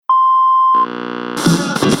Look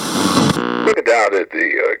down at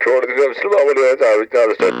the corner of the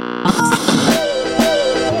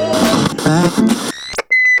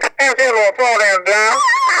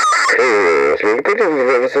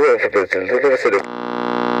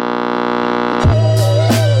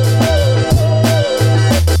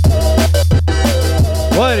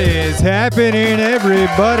What is happening,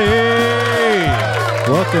 everybody?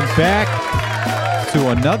 Welcome back to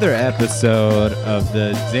another episode of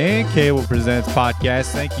the Dan Cable Presents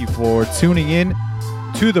podcast. Thank you for tuning in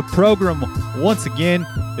to the program once again.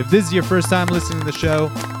 If this is your first time listening to the show,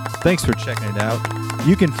 thanks for checking it out.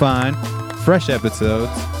 You can find fresh episodes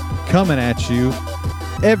coming at you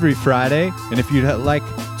every Friday. And if you'd like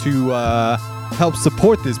to help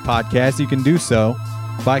support this podcast, you can do so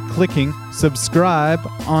by clicking subscribe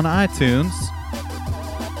on iTunes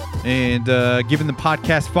and giving the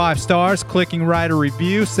podcast 5 stars, clicking write a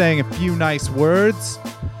review, saying a few nice words.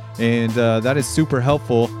 And that is super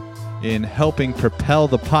helpful in helping propel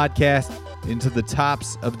the podcast into the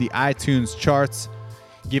tops of the iTunes charts,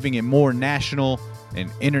 giving it more national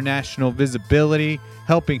and international visibility,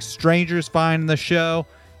 helping strangers find the show.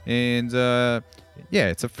 And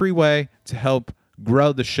it's a free way to help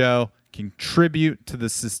grow the show, contribute to the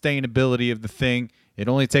sustainability of the thing. It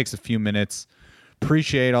only takes a few minutes.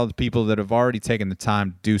 Appreciate all the people that have already taken the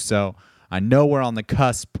time to do so. I know we're on the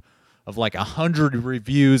cusp of like 100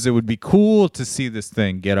 reviews. It would be cool to see this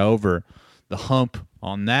thing get over the hump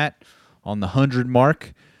on the 100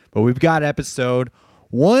 mark. But we've got episode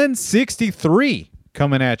 163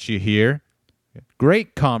 coming at you here.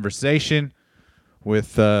 Great conversation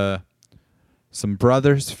with some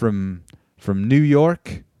brothers from New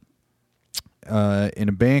York in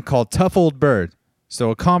a band called Tough Old Bird. So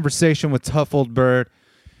a conversation with Tough Old Bird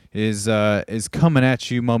is coming at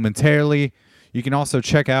you momentarily. You can also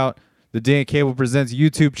check out the Dan Cable Presents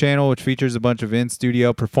YouTube channel, which features a bunch of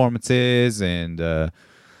in-studio performances and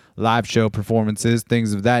live show performances,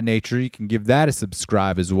 things of that nature. You can give that a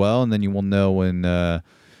subscribe as well, and then you will know when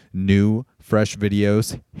new, fresh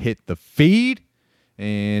videos hit the feed.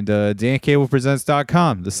 And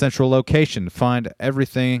DanCablePresents.com, the central location to find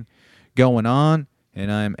everything going on. And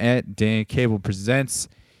I'm at Dan Cable Presents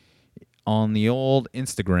on the old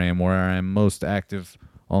Instagram, where I am most active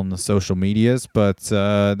on the social medias. But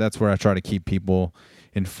that's where I try to keep people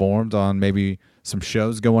informed on maybe some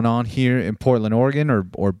shows going on here in Portland, Oregon,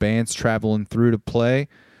 or bands traveling through to play,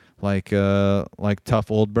 like Tough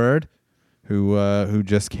Old Bird, who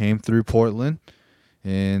just came through Portland,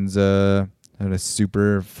 and had a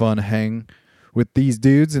super fun hang with these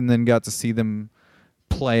dudes, and then got to see them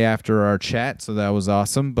play after our chat, so that was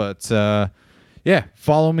awesome. But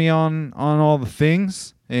follow me on all the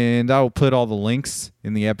things, and I will put all the links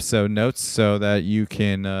in the episode notes so that you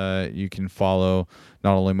can follow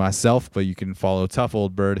not only myself, but you can follow Tough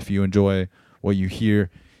Old Bird if you enjoy what you hear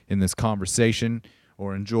in this conversation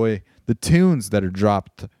or enjoy the tunes that are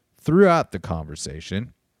dropped throughout the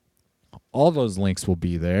conversation. All those links will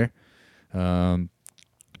be there. Got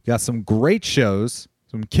some great shows,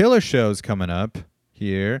 some killer shows coming up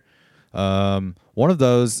here. One of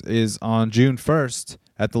those is on June 1st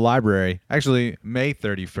at the library. Actually, May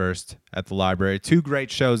 31st at the library. 2 great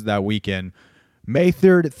shows that weekend. May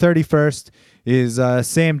 31st is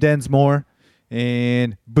Sam Densmore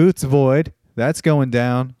and Boots Void. That's going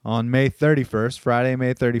down on May 31st, Friday,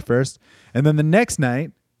 May 31st. And then the next night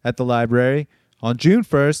at the library on June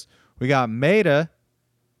 1st, we got Maida,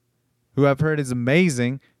 who I've heard is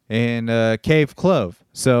amazing, and Cave Clove.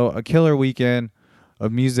 So a killer weekend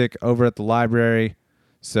of music over at the library.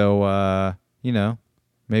 So,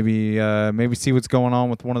 maybe see what's going on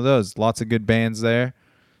with one of those. Lots of good bands there.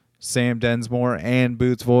 Sam Densmore and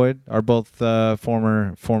Boots Void are both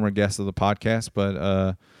former guests of the podcast.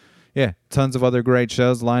 But, tons of other great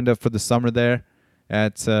shows lined up for the summer there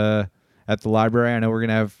at the library. I know we're going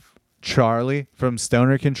to have Charlie from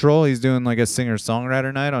Stoner Control. He's doing like a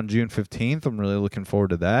singer-songwriter night on June 15th. I'm really looking forward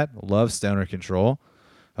to that. Love Stoner Control.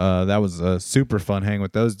 That was a super fun hang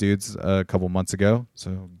with those dudes a couple months ago.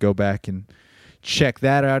 So go back and check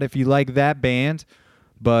that out if you like that band.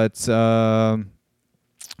 But let's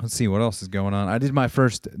see what else is going on. I did my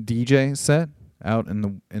first DJ set out in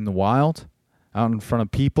the wild, out in front of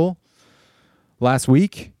people last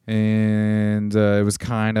week, and it was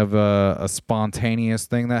kind of a spontaneous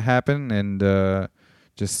thing that happened, and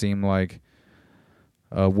just seemed like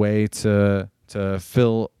a way to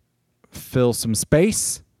fill some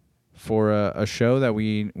space for a show that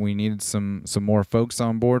we needed some more folks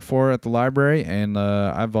on board for at the library, and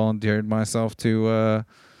I volunteered myself to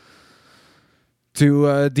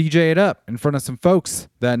DJ it up in front of some folks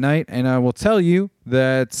that night, and I will tell you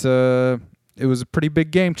that it was a pretty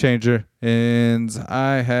big game changer, and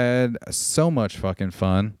I had so much fucking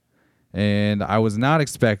fun, and I was not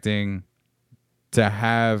expecting to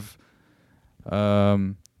have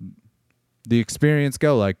the experience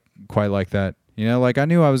go quite like that. You know, like I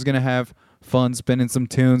knew I was gonna have fun spinning some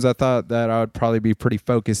tunes. I thought that I would probably be pretty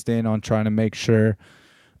focused in on trying to make sure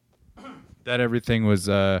that everything was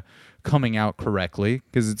coming out correctly,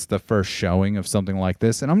 because it's the first showing of something like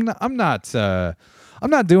this, and I'm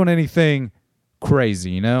not doing anything crazy,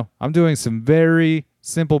 you know. I'm doing some very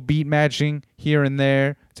simple beat matching here and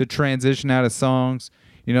there to transition out of songs.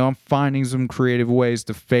 You know, I'm finding some creative ways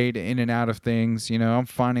to fade in and out of things. You know, I'm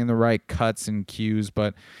finding the right cuts and cues,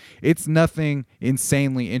 but it's nothing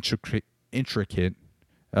insanely intricate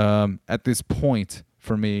at this point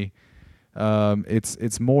for me.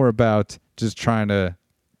 It's more about just trying to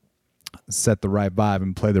set the right vibe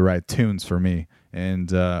and play the right tunes for me, and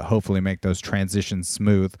hopefully make those transitions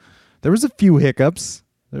smooth. There was a few hiccups.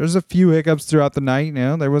 Throughout the night. You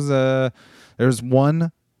know, there was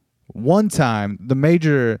one time the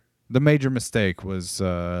major mistake was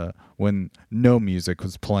when no music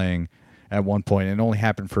was playing at one point. It only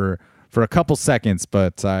happened for a couple seconds,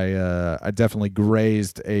 but I definitely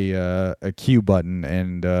grazed a cue button,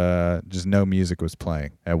 and just no music was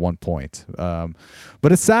playing at one point.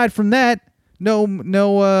 But aside from that,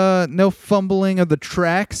 no fumbling of the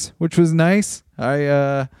tracks, which was nice.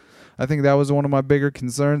 I think that was one of my bigger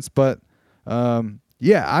concerns, but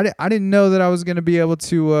yeah, I didn't know that I was going to be able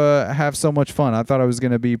to have so much fun. I thought I was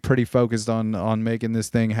going to be pretty focused on making this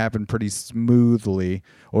thing happen pretty smoothly,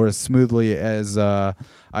 or as smoothly as I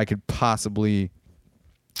could possibly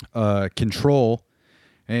control.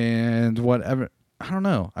 And whatever, I don't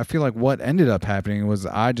know. I feel like what ended up happening was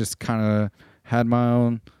I just kind of had my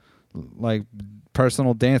own like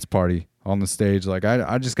personal dance party on the stage. Like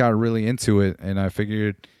I just got really into it, and I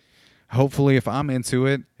figured, hopefully, if I'm into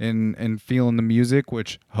it and feeling the music,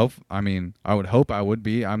 which I would hope I would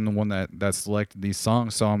be. I'm the one that selected these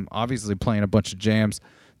songs, so I'm obviously playing a bunch of jams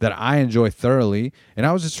that I enjoy thoroughly, and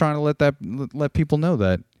I was just trying to let people know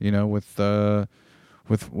that, you know, with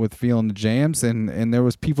feeling the jams, and there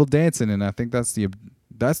was people dancing, and I think that's the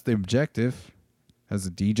objective as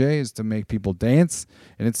a DJ, is to make people dance,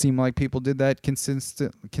 and it seemed like people did that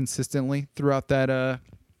consistently throughout that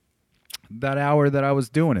hour that I was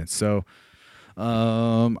doing it. So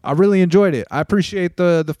I really enjoyed it. I appreciate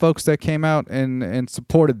the folks that came out and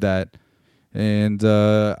supported that, and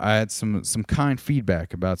I had some kind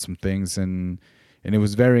feedback about some things, and it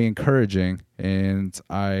was very encouraging, and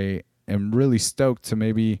I am really stoked to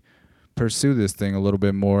maybe pursue this thing a little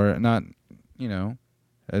bit more, not, you know,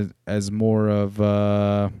 as more of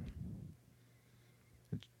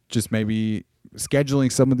just maybe scheduling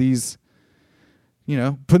some of these, you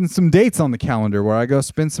know, putting some dates on the calendar where I go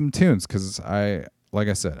spin some tunes, because like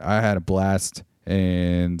I said, I had a blast,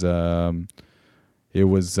 and it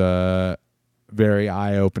was very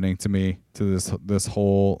eye-opening to me, to this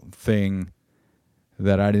whole thing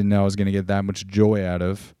that I didn't know I was going to get that much joy out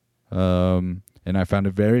of, and I found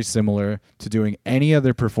it very similar to doing any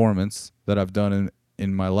other performance that I've done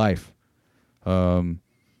in my life, and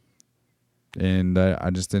I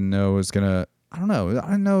just didn't know it was gonna. I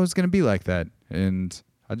didn't know it was gonna be like that. And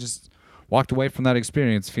I just walked away from that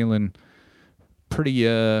experience feeling pretty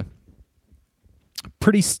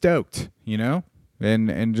stoked, you know,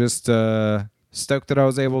 and just stoked that I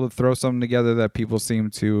was able to throw something together that people seem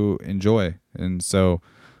to enjoy. And so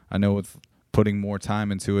I know with putting more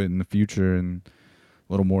time into it in the future, and a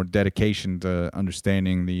little more dedication to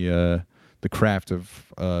understanding the craft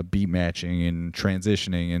of beat matching and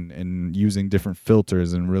transitioning and using different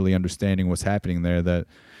filters and really understanding what's happening there, that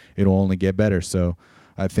it'll only get better. So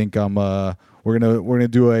I think we're gonna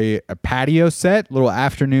do a patio set, little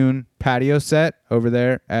afternoon patio set over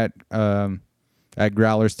there at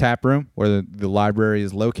Growler's Tap Room, where the library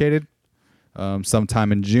is located,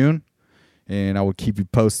 sometime in June, and I will keep you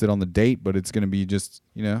posted on the date. But it's gonna be just,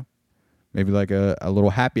 you know, maybe like a little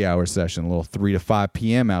happy hour session, a little 3 to 5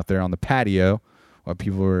 p.m. out there on the patio, while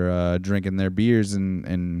people are drinking their beers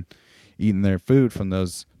and eating their food from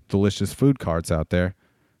those delicious food carts out there.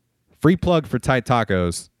 Free plug for Tight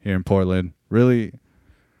Tacos here in Portland. Really,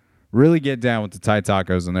 really get down with the Tight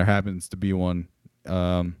Tacos, and there happens to be one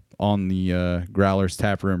on the Growler's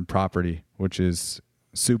Tap Room property, which is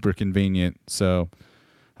super convenient. So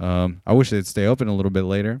I wish they'd stay open a little bit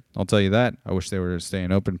later. I'll tell you that. I wish they were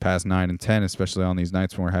staying open past 9 and 10, especially on these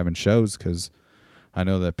nights when we're having shows, because I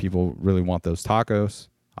know that people really want those tacos.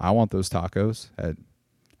 I want those tacos at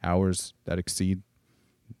hours that exceed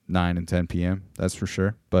 9 and 10 p.m. That's for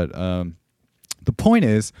sure. But the point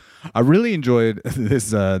is, I really enjoyed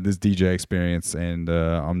this DJ experience, and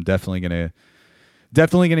I'm definitely gonna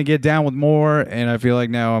get down with more. And I feel like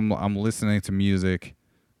now I'm listening to music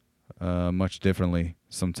much differently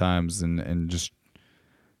sometimes, and just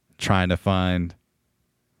trying to find.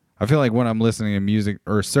 I feel like when I'm listening to music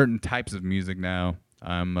or certain types of music now,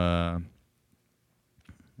 I'm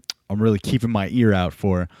really keeping my ear out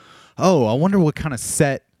for, oh, I wonder what kind of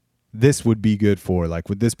set this would be good for. Like,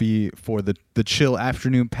 would this be for the chill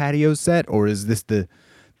afternoon patio set, or is this the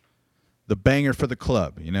banger for the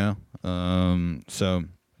club, you know? So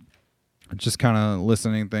just kind of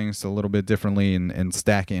listening things a little bit differently and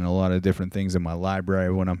stacking a lot of different things in my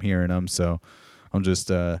library when I'm hearing them. So I'm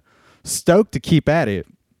just stoked to keep at it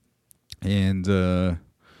and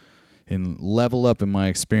level up in my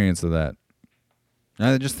experience of that. And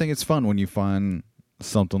I just think it's fun when you find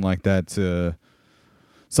something like that,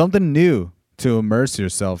 something new to immerse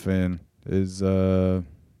yourself in. It's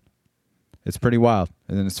pretty wild,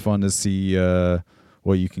 and it's fun to see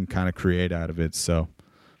what you can kind of create out of it. So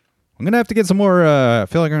I'm gonna have to get some more. I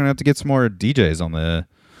feel like I'm gonna have to get some more DJs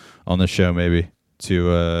on the show, maybe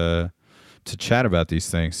to chat about these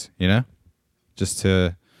things. You know, just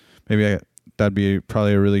to that'd be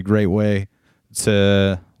probably a really great way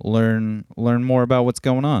to learn more about what's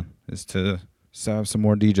going on, is to have some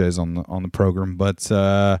more DJs on the program. But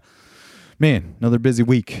man, another busy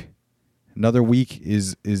week. Another week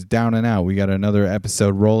is down and out. We got another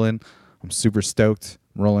episode rolling. I'm super stoked.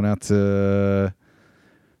 I'm rolling out to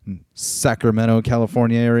Sacramento,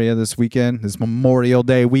 California area this weekend. This Memorial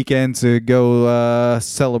Day weekend to go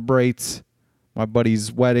celebrate my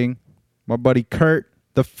buddy's wedding. My buddy Kurt,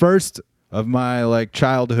 the first of my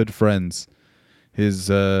childhood friends, is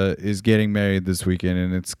getting married this weekend,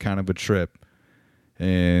 and it's kind of a trip.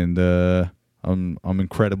 And I'm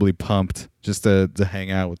incredibly pumped just to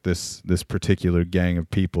hang out with this particular gang of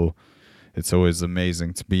people. It's always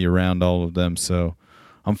amazing to be around all of them. So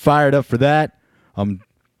I'm fired up for that. I'm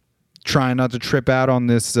trying not to trip out on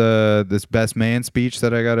this best man speech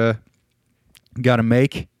that I gotta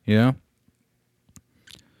make, you know?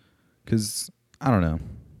 Because I don't know.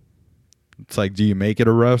 It's like, do you make it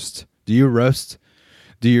a roast? Do you roast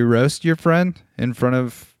your friend in front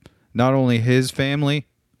of not only his family,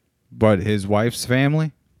 but his wife's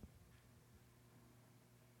family?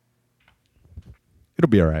 It'll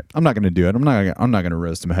be all right. I'm not going to do it. I'm not going to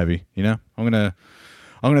roast him heavy, you know? I'm going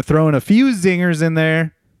to throw in a few zingers in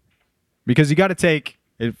there, because you got to take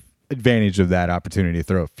advantage of that opportunity to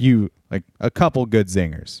throw a couple good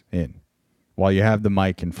zingers in while you have the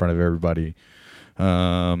mic in front of everybody.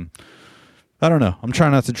 I don't know. I'm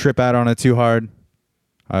trying not to trip out on it too hard.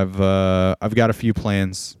 I've got a few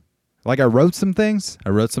plans. I wrote some things. I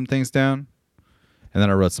wrote some things down, and then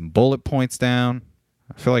I wrote some bullet points down.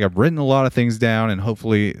 I feel like I've written a lot of things down, and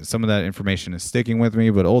hopefully some of that information is sticking with me.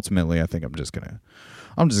 But ultimately, I think I'm just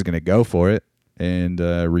gonna go for it and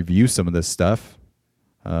review some of this stuff,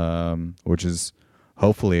 which is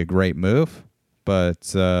hopefully a great move.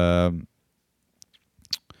 But I'm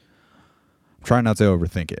trying not to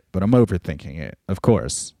overthink it. But I'm overthinking it, of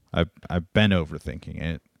course. I've been overthinking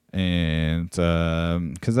it, and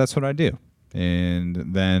because that's what I do. And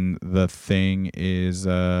then the thing is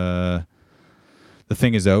over.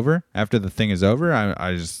 After the thing is over,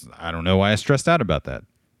 I don't know why I stressed out about that.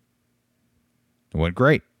 It went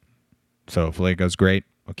great. So hopefully it goes great.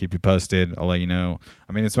 I'll keep you posted. I'll let you know.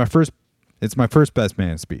 I mean, it's my first best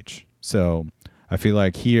man speech. So I feel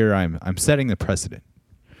like here I'm setting the precedent.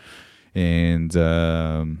 And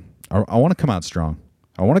I want to come out strong.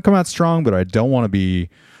 But I don't want to be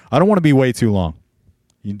way too long.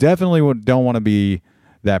 You definitely don't want to be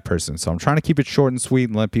that person. So I'm trying to keep it short and sweet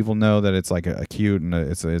and let people know that it's like a cute and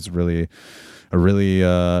it's really a really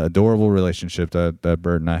adorable relationship that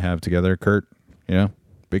Bert and I have together. Kurt, you know,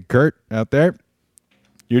 big Kurt out there.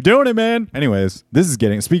 You're doing it, man. Anyways,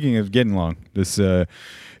 speaking of getting long, this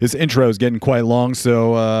intro is getting quite long.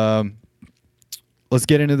 So let's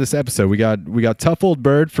get into this episode. We got Tough Old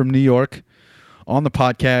Bird from New York on the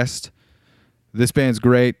podcast. This band's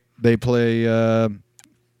great. They play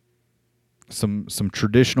some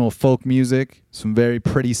traditional folk music, some very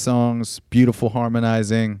pretty songs, beautiful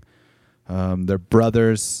harmonizing. They're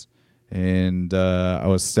brothers, and I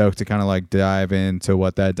was stoked to kind of dive into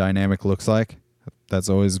what that dynamic looks like. That's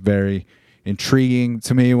always very intriguing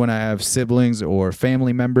to me when I have siblings or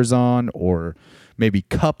family members on, or maybe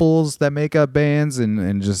couples that make up bands,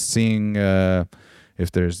 and just seeing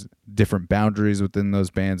if there's different boundaries within those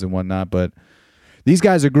bands and whatnot. But these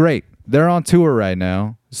guys are great. they're on tour right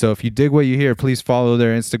now. So if you dig what you hear, please follow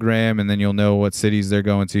their Instagram, and then you'll know what cities they're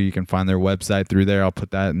going to. You can find their website through there. I'll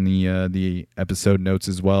put that in the episode notes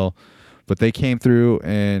as well. But they came through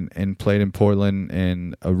and played in Portland,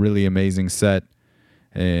 and a really amazing set,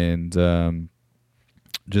 and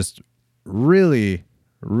just really,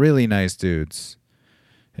 really nice dudes.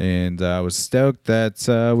 And I was stoked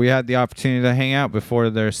that we had the opportunity to hang out before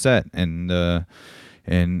their set and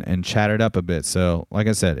chat it up a bit. So, like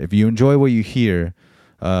I said, if you enjoy what you hear,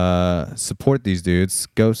 support these dudes.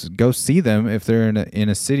 Go see them if they're in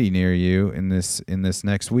a city near you in this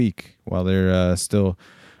next week while they're still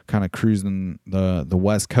kind of cruising the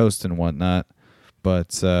West Coast and whatnot.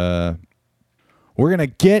 But we're gonna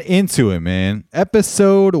get into it, man.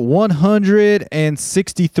 Episode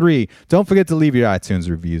 163. Don't forget to leave your iTunes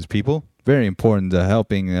reviews, people. Very important to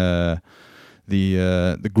helping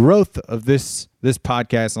the growth of this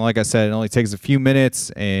podcast. And like I said, it only takes a few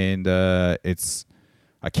minutes, and I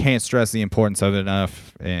can't stress the importance of it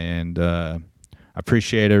enough. And I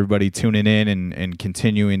appreciate everybody tuning in and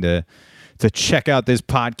continuing to check out this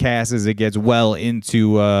podcast as it gets well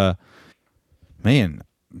into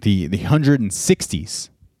the 160s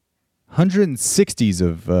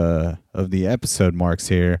of the episode marks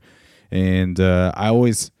here. And I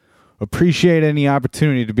always appreciate any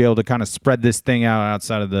opportunity to be able to kind of spread this thing out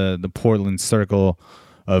outside of the Portland circle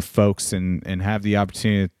of folks and have the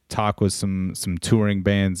opportunity to talk with some touring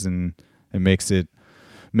bands, and it makes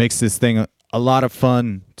this thing a lot of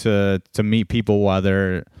fun to meet people while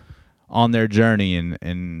they're on their journey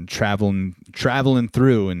and traveling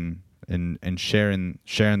through and sharing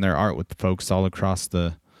their art with the folks all across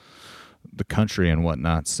the country and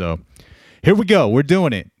whatnot. So here we go. We're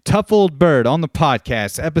doing it. Tough Old Bird on the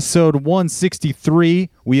podcast, episode 163.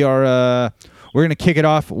 We're gonna kick it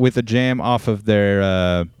off with a jam off of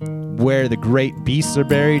their Where the Great Beasts Are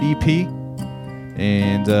Buried EP,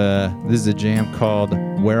 and this is a jam called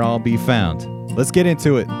Where I'll Be Found. Let's get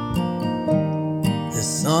into it. The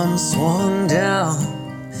sun swung down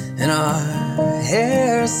and our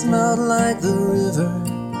hair smelled like the river.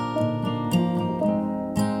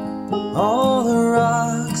 All the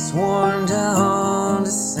rocks worn down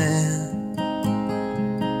to sand.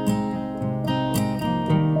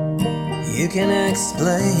 You can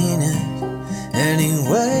explain it any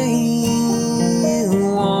way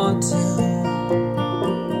you want to.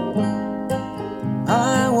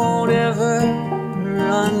 I won't ever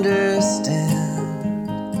understand.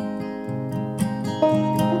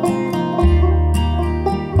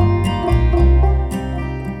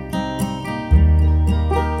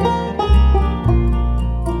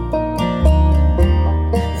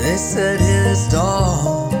 They said his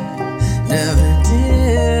dog never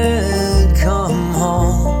did come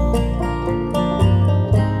home.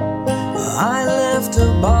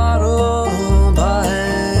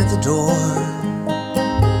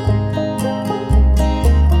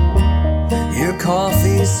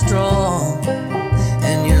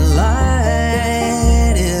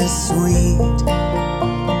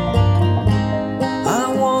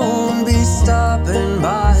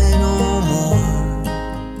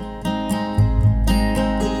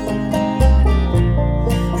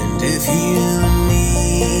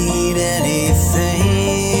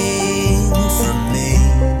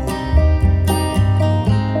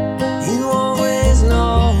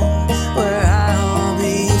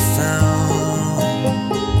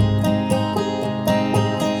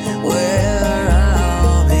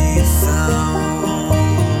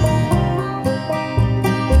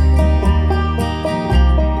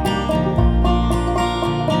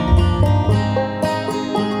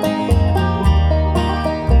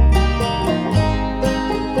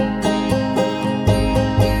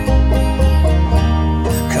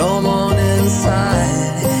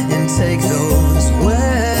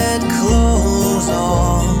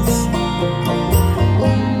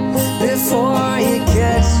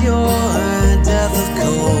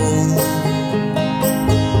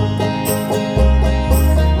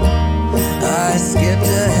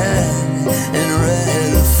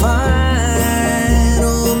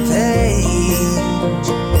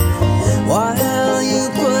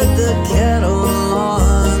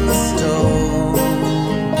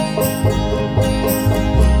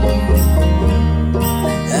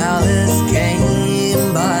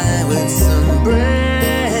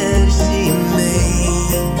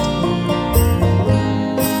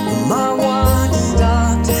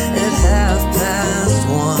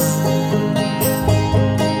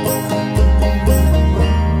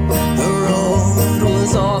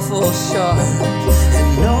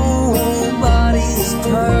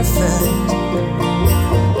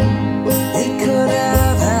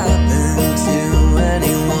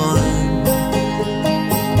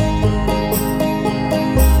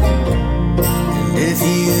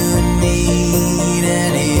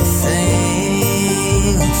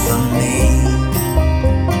 me.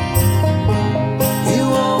 You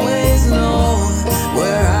always know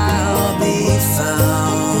where I'll be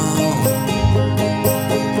found.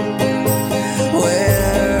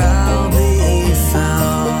 Where I'll be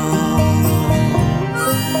found.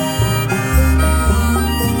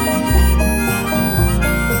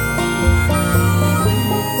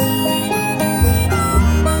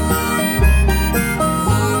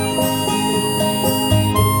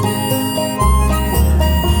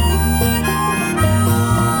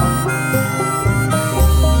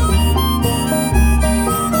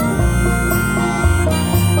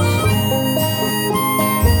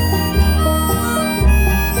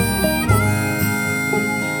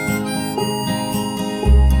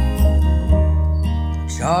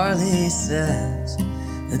 Charlie says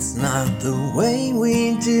it's not the way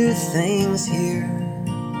we do things here.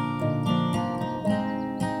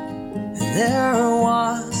 And there are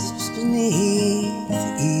wasps beneath the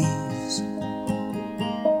eaves.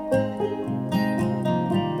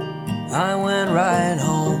 I went right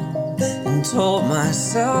home and told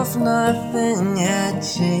myself nothing had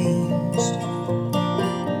changed.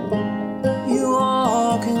 You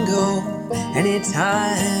all can go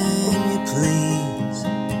anytime you please.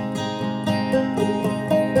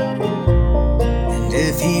 And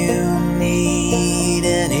if you need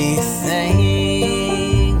anything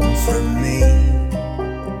from me,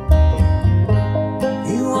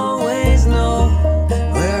 you always know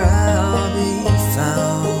where I'll be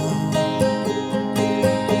found.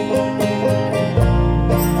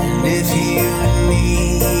 And if you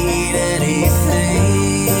need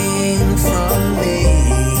anything from me,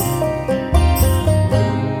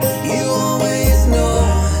 you always know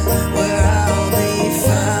where I'll be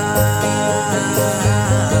found.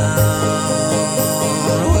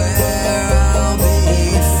 Where I'll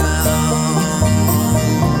be found.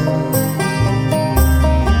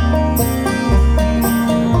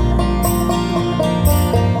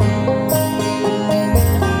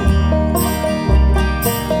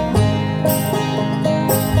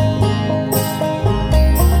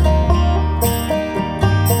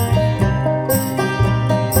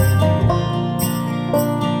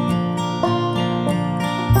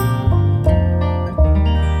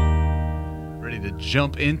 Ready to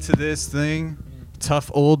jump into this thing?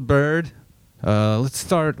 Tough Old Bird. Let's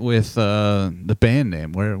start with the band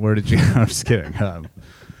name. Where did you? I'm just kidding.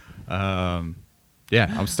 Yeah,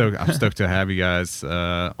 I'm stoked to have you guys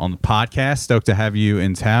on the podcast. Stoked to have you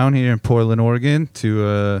in town here in Portland, Oregon,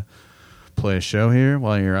 to play a show here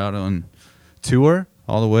while you're out on tour,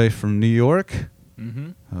 all the way from New York.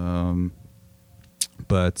 Mm-hmm.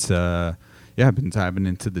 But yeah, I've been diving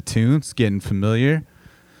into the tunes, getting familiar,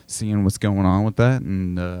 seeing what's going on with that,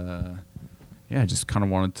 and yeah, I just kind of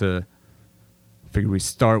wanted to figure we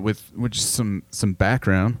start with just some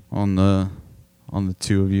background on the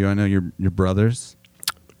two of you. I know you're brothers.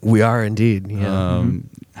 We are indeed. Yeah.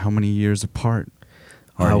 How many years apart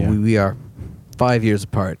are you? We are 5 years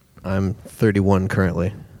apart. I'm 31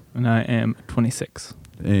 currently. And I am 26.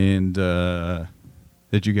 And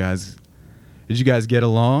did you guys get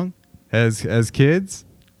along as kids?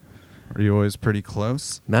 Were you always pretty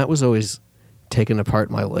close? Matt was always taking apart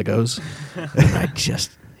my Legos, and I just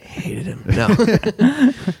hated him. No,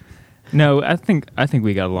 No, I think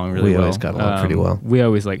we got along really We well. always got along pretty well. We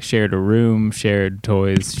always like shared a room, shared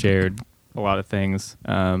toys, shared a lot of things.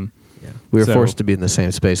 we were So- forced to be in the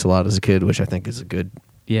same space a lot as a kid, which I think is a good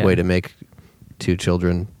Yeah. way to make two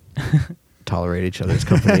children tolerate each other's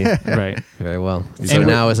company Right. very well. And So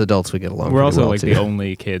we're- now as adults we get along. We're pretty also well, like too. the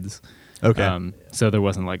only kids. Okay. So there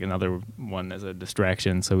wasn't like another one as a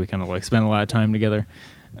distraction. So we kind of like spent a lot of time together.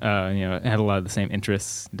 Had a lot of the same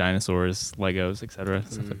interests: dinosaurs, Legos, etc.,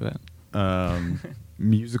 stuff like that.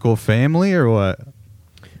 Musical family or what?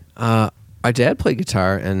 Our dad played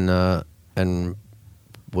guitar and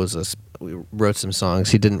we wrote some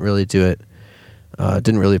songs. He didn't really do it,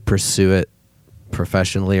 didn't really pursue it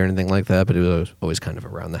professionally or anything like that. But he was always kind of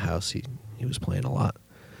around the house. He was playing a lot.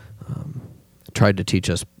 Tried to teach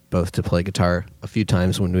us both to play guitar a few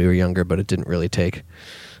times when we were younger, but it didn't really take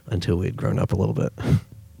until we had grown up a little bit.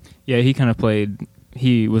 Yeah, he kind of played.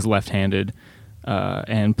 He was left-handed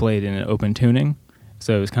and played in an open tuning,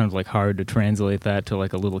 so it was kind of like hard to translate that to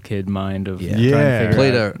like a little kid mind of Yeah. trying to Yeah. figure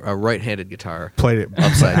Played out. a right-handed guitar Played it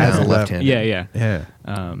upside as down, a left-handed. Yeah.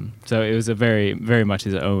 Yeah. So it was a very, very much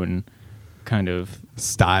his own kind of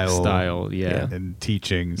Style. Yeah. And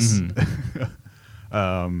teachings.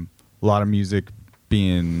 Mhm. A lot of music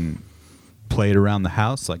being played around the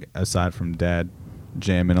house, like aside from dad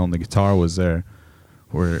jamming on the guitar.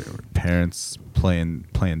 Were parents playing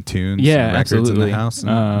tunes, Yeah, and records absolutely. in the house and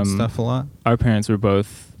Um, stuff a lot? Our parents were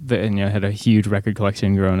both had a huge record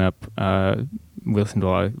collection growing up. We listened to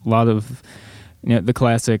a lot of the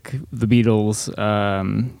classic, the Beatles,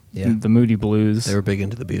 the Moody Blues. They were big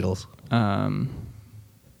into the Beatles.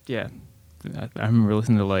 Yeah, I remember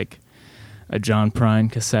listening to like a John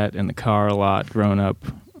Prine cassette in the car a lot growing up.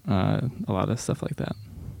 A lot of stuff like that.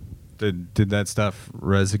 Did that stuff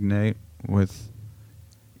resonate with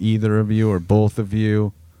either of you or both of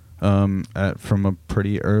you from a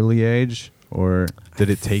pretty early age, or did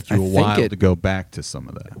it take you a while to go back to some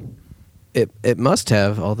of that? It must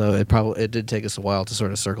have, although it did take us a while to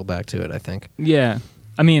sort of circle back to it, I think. Yeah.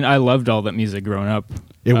 I mean, I loved all that music growing up.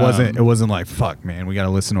 It wasn't like, fuck, man, we got to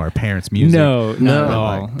listen to our parents' music. No, not at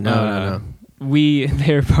all. No.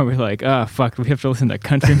 They were probably like, fuck, we have to listen to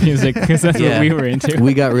country music because that's what we were into.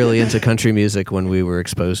 We got really into country music when we were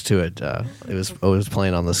exposed to it. It was always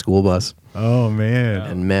playing on the school bus. Oh, man.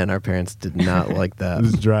 And man, our parents did not like that. It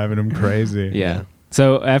was driving them crazy. Yeah.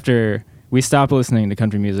 So after we stopped listening to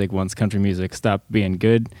country music once country music stopped being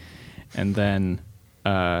good, and then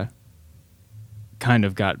kind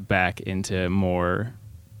of got back into more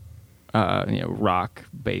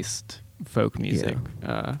rock-based folk music,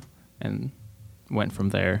 and went from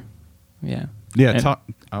there. Yeah. Yeah.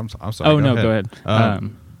 I'm sorry. Oh, no, go ahead. I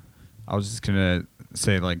was just gonna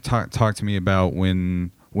say, like, talk to me about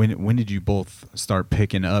when did you both start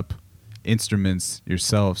picking up instruments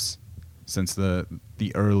yourselves, since the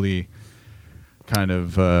early kind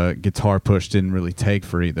of guitar push didn't really take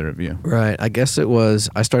for either of you. Right. I guess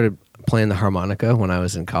I started playing the harmonica when I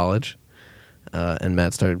was in college, and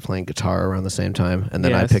Matt started playing guitar around the same time, and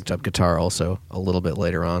then I picked up guitar also a little bit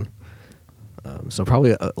later on. So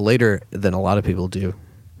probably later than a lot of people do.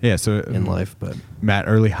 Yeah. So in life, but Matt,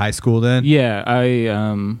 early high school then. Yeah, it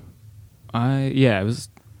was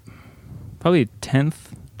probably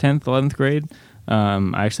 10th, 11th grade.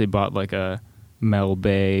 I actually bought like a Mel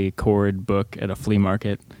Bay chord book at a flea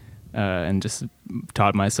market, and just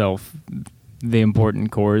taught myself the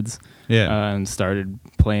important chords. Yeah. And started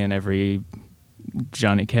playing every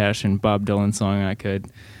Johnny Cash and Bob Dylan song I could.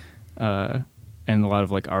 And a lot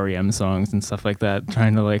of like REM songs and stuff like that,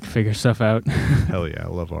 trying to like figure stuff out. Hell yeah, I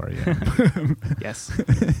love REM. Yes.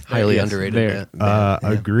 Highly underrated.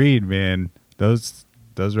 Agreed, man. Those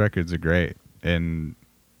records are great. And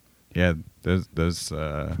yeah, those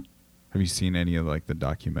have you seen any of like the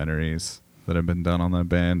documentaries that have been done on that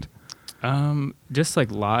band? Just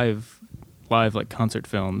like live like concert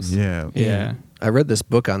films. Yeah. I read this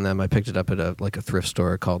book on them. I picked it up at a thrift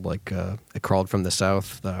store called It Crawled from the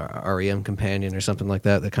South, the REM Companion or something like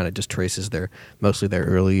that. That kind of just traces mostly their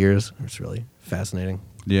early years. It's really fascinating.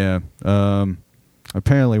 Yeah.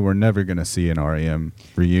 Apparently, we're never gonna see an REM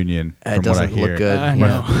reunion. It doesn't look good.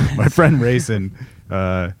 My friend Rayson,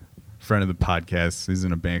 friend of the podcast, he's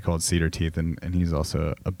in a band called Cedar Teeth, and he's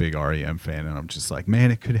also a big REM fan. And I'm just like, man,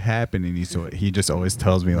 it could happen. And he just always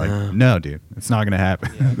tells me like, no, dude, it's not gonna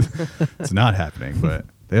happen. Yeah. It's not happening. But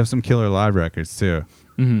they have some killer live records too.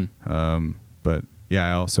 Mm-hmm. But yeah,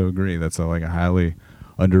 I also agree that's like a highly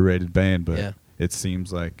underrated band. But it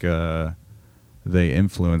seems like they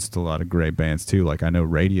influenced a lot of great bands too. Like I know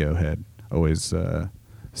Radiohead always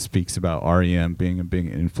speaks about REM being a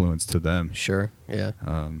big influence to them. Sure. Yeah.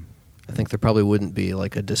 I think there probably wouldn't be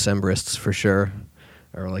like a Decemberists for sure,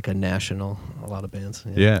 or like a National. A lot of bands.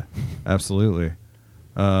 Yeah, absolutely.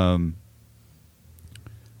 When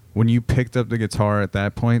you picked up the guitar at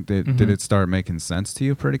that point, did it start making sense to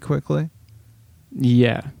you pretty quickly?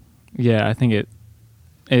 Yeah. I think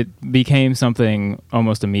it became something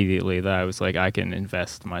almost immediately that I was like, I can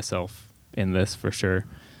invest myself in this for sure.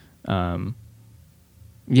 And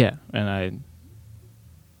I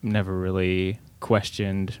never really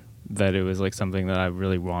questioned that it was like something that I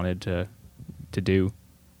really wanted to do.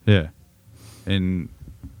 Yeah. And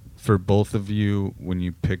for both of you, when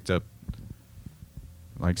you picked up,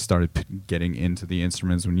 like started getting into the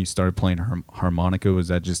instruments, when you started playing harmonica, was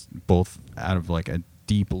that just both out of like a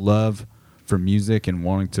deep love for music and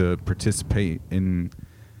wanting to participate in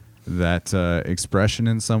that expression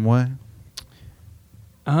in some way?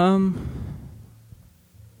 I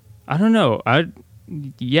don't know.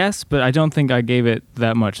 Yes, but I don't think I gave it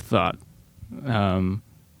that much thought.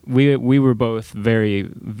 We were both very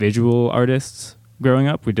visual artists growing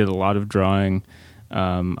up. We did a lot of drawing.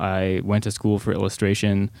 I went to school for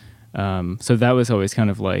illustration. So that was always kind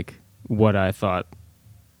of like what I thought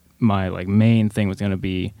my like main thing was going to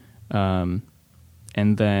be. And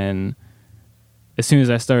then as soon as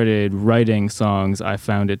I started writing songs, I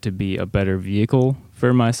found it to be a better vehicle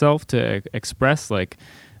for myself to express, like,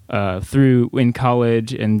 through in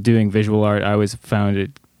college and doing visual art. I always found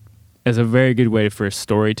it as a very good way for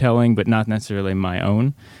storytelling, but not necessarily my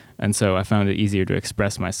own. And so I found it easier to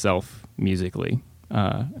express myself musically.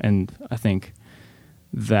 And I think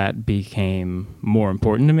that became more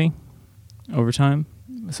important to me over time.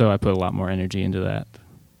 So I put a lot more energy into that.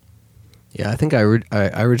 Yeah, I think I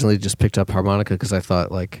originally just picked up harmonica because I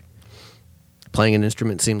thought like playing an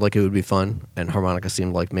instrument seemed like it would be fun, and harmonica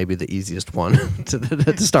seemed like maybe the easiest one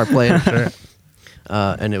to start playing.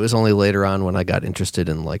 And it was only later on when I got interested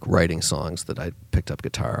in like writing songs that I picked up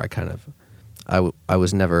guitar. I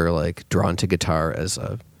was never like drawn to guitar as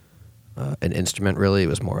an instrument really. It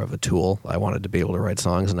was more of a tool. I wanted to be able to write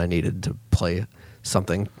songs, and I needed to play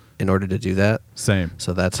something in order to do that. Same.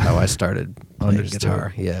 So that's how I started playing Understood.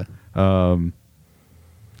 guitar. Yeah.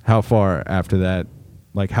 How far after that,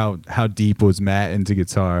 like how deep was Matt into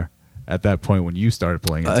guitar at that point when you started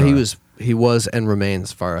playing guitar? He was and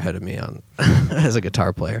remains far ahead of me on as a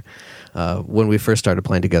guitar player. When we first started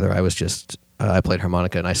playing together, I played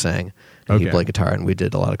harmonica and I sang, and he Okay. played guitar, and we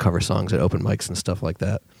did a lot of cover songs at open mics and stuff like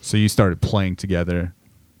that. So you started playing together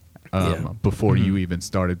Yeah. before you even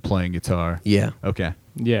started playing guitar. Yeah. Okay.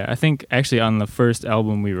 Yeah, I think actually on the first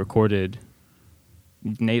album we recorded,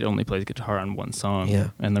 Nate only plays guitar on one song. Yeah.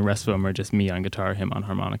 And the rest of them are just me on guitar, him on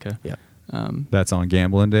harmonica. Yeah. That's on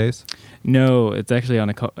Gambling Days. No, it's actually on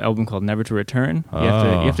an album called Never to Return. You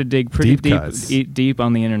have to dig pretty Deep cuts. deep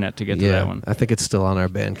on the internet to get to that one. I think it's still on our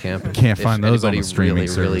Bandcamp. Can't If find those on the anybody streaming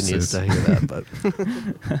really needs services. to hear that, but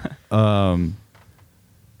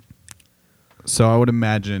So I would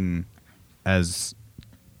imagine, as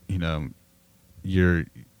you know, you're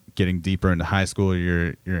getting deeper into high school,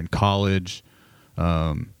 you're in college,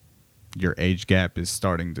 your age gap is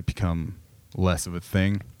starting to become less of a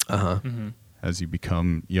thing as you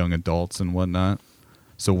become young adults and whatnot.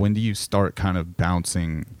 So when do you start kind of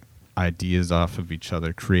bouncing ideas off of each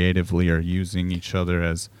other creatively, or using each other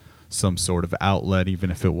as some sort of outlet,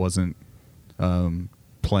 even if it wasn't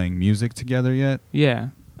playing music together yet? Yeah.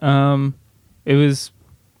 It was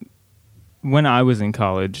when I was in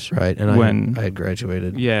college. right. And when I had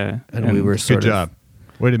graduated. yeah. And we were Good sort job.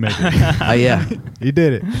 Way to make it. Yeah. You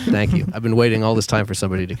did it. Thank you. I've been waiting all this time for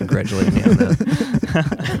somebody to congratulate me on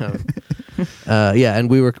that. Yeah, and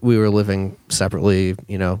we were living separately,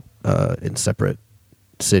 in separate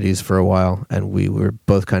cities for a while, and we were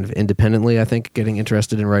both kind of independently, I think, getting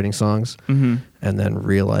interested in writing songs, and then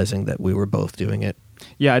realizing that we were both doing it.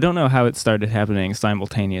 Yeah, I don't know how it started happening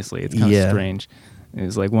simultaneously. It's kind of Yeah. strange. It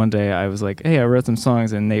was like one day I was like, "Hey, I wrote some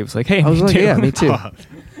songs," and Nate was like, "Hey, I was me like, too." yeah, me too.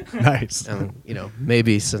 Nice. And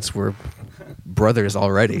maybe since we're brothers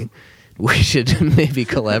already, we should maybe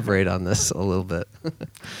collaborate on this a little bit.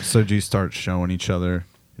 So do you start showing each other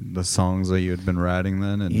the songs that you had been writing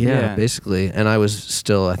then? And Yeah. Basically. And I was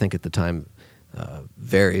still, I think at the time,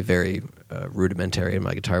 very, very rudimentary in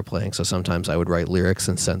my guitar playing. So sometimes I would write lyrics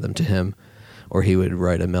and send them to him, or he would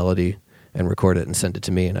write a melody and record it and send it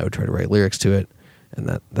to me, and I would try to write lyrics to it.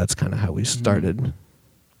 And that's kind of how we started.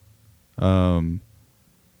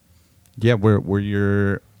 Yeah, were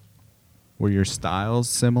your styles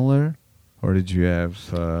similar, or did you have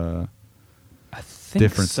I think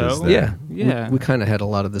differences so. there? Yeah. We kind of had a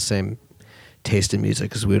lot of the same taste in music,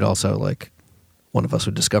 because we'd also one of us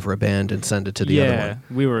would discover a band and send it to the other one.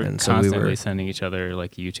 We were And so constantly sending each other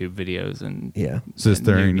like YouTube videos and Yeah. Is this and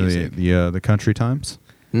new during music. the country times?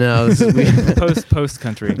 No, this is, post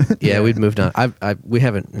country. we'd moved on. We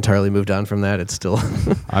haven't entirely moved on from that. It's still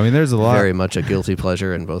I mean, there's a lot. very much a guilty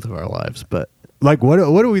pleasure in both of our lives, but Like what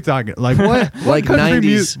are we talking? Like what? Like what country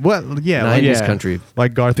 90s What? Yeah, 90s yeah. country,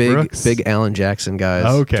 like Garth Brooks. big Alan Jackson guys.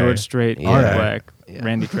 Okay. George Strait, Yeah. Art Alright. Black, Yeah.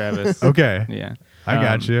 Randy Travis. Okay. Yeah. I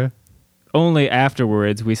got you. Only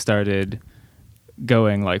afterwards we started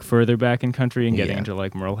going like further back in country and getting Yeah. into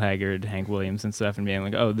like Merle Haggard, Hank Williams and stuff, and being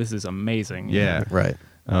like, "Oh, this is amazing." you Yeah. know? Right.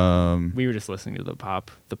 We were just listening to the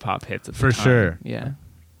pop hits at the For time. sure. Yeah.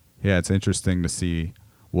 Yeah, it's interesting to see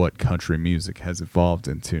what country music has evolved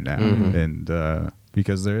into now, Mhm. and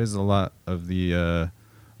because there is a lot of the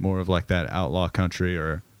more of like that outlaw country,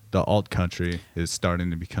 or the alt country is starting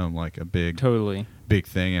to become like a big Totally.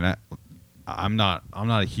 thing. And I'm not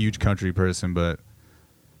a huge country person, but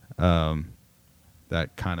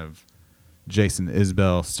that kind of Jason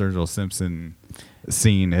Isbell, Sturgill Simpson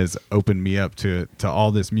scene has opened me up to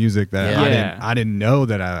all this music that Yeah. I didn't know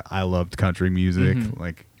that I loved country music. Mhm.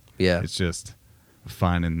 Like Yeah. it's just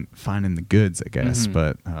finding the goods, I guess. Mhm.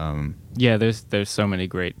 But Yeah, there's so many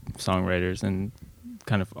great songwriters and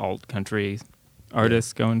kind of alt country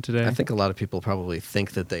artists going today. I think a lot of people probably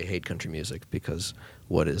think that they hate country music because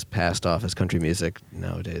what is passed off as country music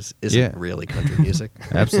nowadays isn't Yeah. really country music.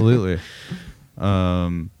 absolutely.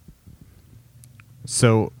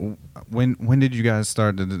 So when did you guys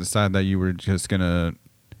start to decide that you were just gonna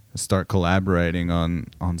start collaborating on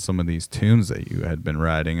some of these tunes that you had been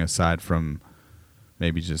writing, aside from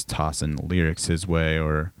maybe just tossing lyrics his way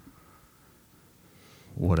or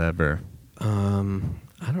whatever?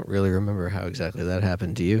 I don't really remember how exactly that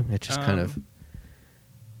happened. Do you? It just kind of.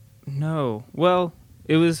 No. Well,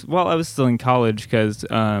 it was while I was still in college because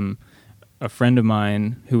a friend of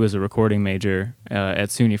mine who was a recording major at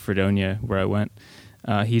SUNY Fredonia, where I went,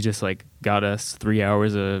 he just like got us 3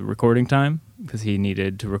 hours of recording time because he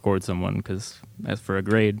needed to record someone because as for a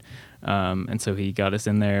grade, and so he got us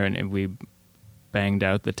in there and we banged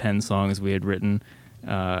out the 10 songs we had written,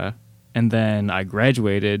 and then I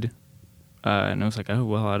graduated. And I was like, oh,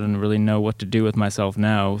 well, I don't really know what to do with myself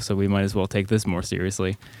now, so we might as well take this more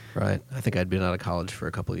seriously. Right. I think I'd been out of college for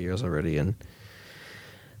a couple of years already and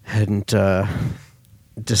hadn't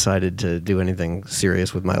decided to do anything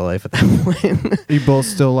serious with my life at that point. Are you both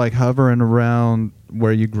still like hovering around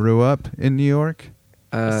where you grew up in New York?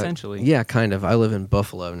 Essentially. Yeah, kind of. I live in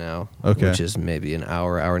Buffalo now, Okay. which is maybe an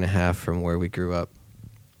hour and a half from where we grew up.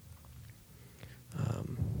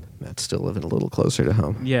 Matt's still living a little closer to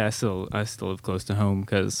home. Yeah, I still live close to home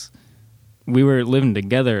because we were living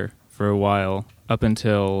together for a while up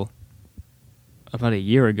until about a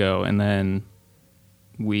year ago, and then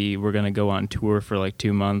we were going to go on tour for like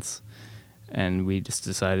 2 months, and we just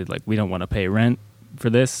decided like we don't want to pay rent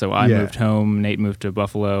for this, so I moved home, Nate moved to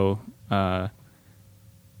Buffalo,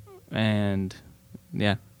 and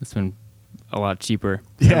yeah, it's been a lot cheaper.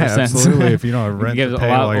 Yeah, ever since. absolutely. If you don't have It rent gives to pay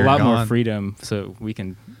while a you're lot more gone. freedom, so we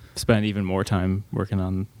can spend even more time working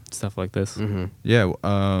on stuff like this. Mm-hmm. Yeah.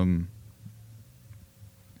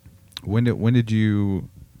 When did you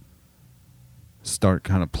start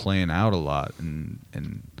kind of playing out a lot and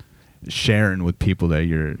sharing with people that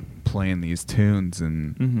you're playing these tunes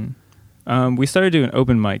and? We started doing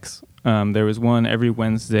open mics. There was one every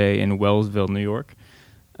Wednesday in Wellsville, New York.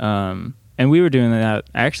 And we were doing that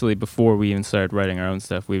actually before we even started writing our own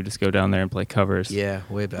stuff. We would just go down there and play covers. Yeah,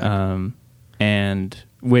 way back. And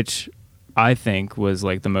which I think was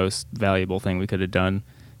like the most valuable thing we could have done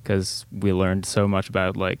because we learned so much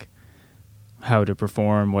about like how to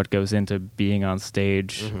perform, what goes into being on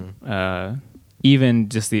stage, even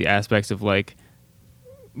just the aspects of like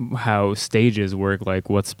how stages work, like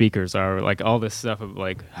what speakers are, like all this stuff of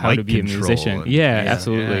like how Mic to be a control musician. and- Yeah, yeah,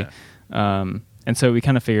 absolutely. And so we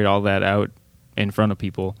kind of figured all that out in front of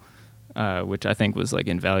people, which I think was like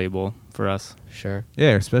invaluable for us. Sure. Yeah,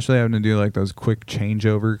 especially having to do like those quick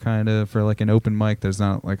changeover kind of for like an open mic. There's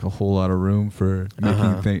not like a whole lot of room for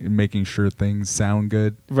making sure things sound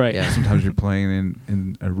good. Right. Yeah. Sometimes you're playing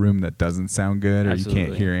in a room that doesn't sound good, or you Absolutely.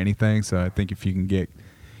 can't hear anything. So I think if you can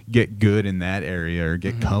get good in that area or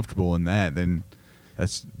get comfortable in that, then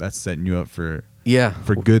that's setting you up for Yeah.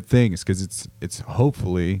 good things, because it's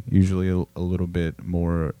hopefully usually a little bit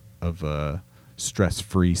more of a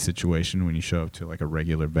stress-free situation when you show up to like a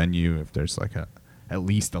regular venue, if there's like at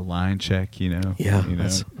least a line check, you know. Yeah. You know?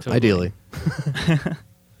 That's Totally. ideally.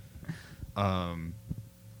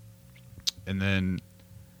 And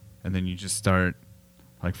then you just start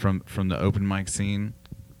like from the open mic scene.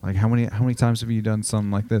 Like how many times have you done something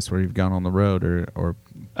like this where you've gone on the road or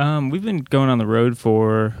We've been going on the road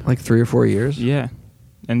for Like 3 or 4 years. yeah,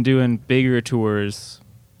 and doing bigger tours.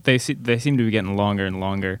 They seem to be getting longer and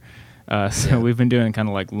longer. So we've been doing kind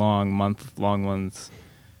of like month-long ones,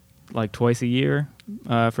 like twice a year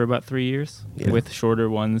for about 3 years, Yeah. with shorter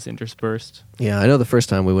ones interspersed. Yeah, I know the first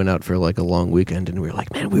time we went out for like a long weekend and we were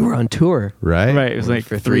like, man, we were on tour. right? Right, it was like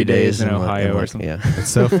for 3 days in and Ohio and or like- something. Yeah. It's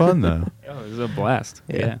so fun though. Oh, it was a blast.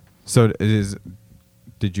 Yeah. Yeah. So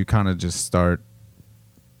did you kind of just start,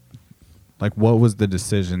 like, what was the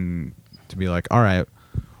decision to be like, all right,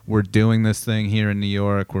 we're doing this thing here in New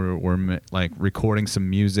York, we're like recording some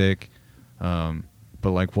music, but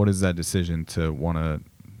like, what is that decision to want to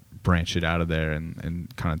branch it out of there and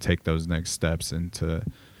kind of take those next steps into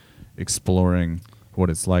exploring what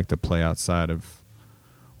it's like to play outside of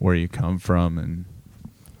where you come from? And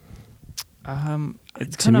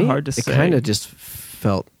It's To kind of me, hard to say. It kind of just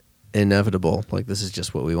felt inevitable. Like this is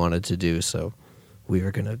just what we wanted to do, so we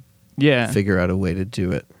were gonna figure out a way to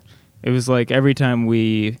do it. It was like every time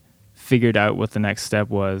we figured out what the next step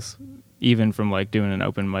was, even from like doing an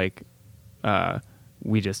open mic,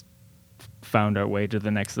 we just found our way to the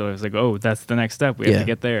next. So it was like, oh, that's the next step. We have Yeah. to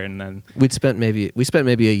get there, and then We spent maybe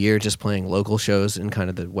a year just playing local shows in kind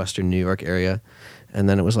of the Western New York area, and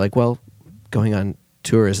then it was like, well, going on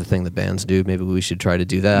tour is a thing that bands do. Maybe we should try to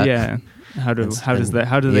do that. yeah, how do That's-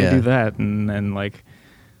 they yeah. do that? And like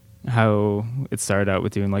how it started out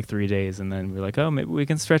with doing like 3 days, and then we're like, oh, maybe we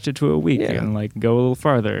can stretch it to a week Yeah. and like go a little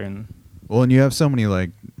farther. And Well, and you have so many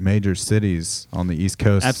like major cities on the East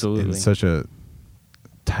Coast. Absolutely. In such a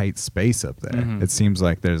tight space up there. Mhm. It seems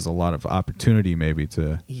like there's a lot of opportunity maybe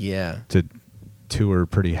to Yeah. tour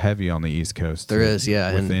pretty heavy on the East Coast. There is, yeah,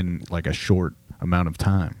 and- Within like a short amount of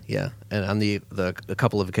time. Yeah, and on the a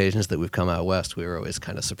couple of occasions that we've come out west, we were always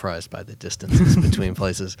kind of surprised by the distances between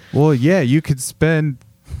places. Well, yeah, you could spend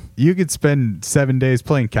 7 days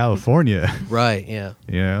playing California. Right. Yeah.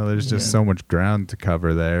 You know, there's just Yeah. so much ground to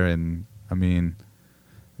cover there, and I mean,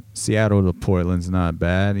 Seattle to Portland's not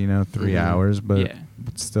bad. 3 Mhm. hours, but, Yeah.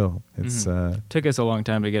 but still, it's. took us a long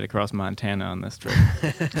time to get across Montana on this trip.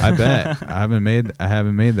 I bet I haven't made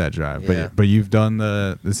that drive, Yeah. but you've done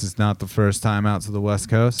This is not the first time out to the West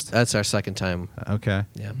Coast. That's our second time. Okay.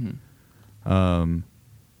 Yeah. Mhm.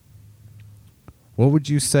 What would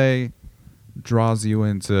you say draws you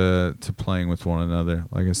into playing with one another?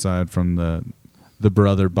 Like aside from the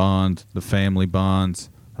brother bond, the family bonds,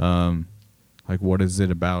 like what is it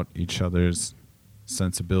about each other's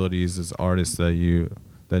sensibilities as artists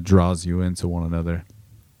that draws you into one another?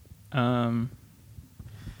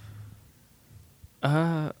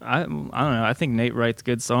 I don't know. I think Nate writes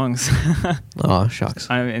good songs. Oh, shucks.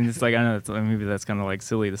 And it's like, I know maybe that's kind of like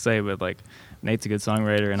silly to say, but like Nate's a good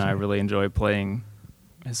songwriter, and I really enjoy playing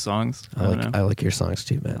his songs. I don't know. I like your songs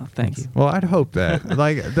too, man. Oh, thank you. Well, I'd hope that.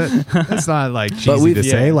 Like that's not like cheesy we've- to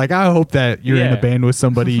say. yeah. Like I hope that you're in a Yeah. band with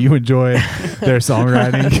somebody you enjoy their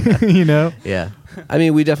songwriting. Yeah. I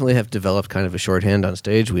mean, we definitely have developed kind of a shorthand on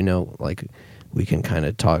stage. We know, like, we can kind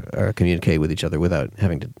of talk or communicate with each other without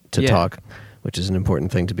having to Yeah. talk, which is an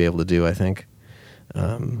important thing to be able to do, I think.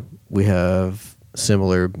 We have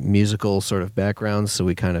similar musical sort of backgrounds, so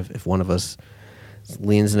we kind of, if one of us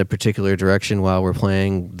leans in a particular direction while we're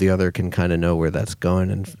playing, the other can kind of know where that's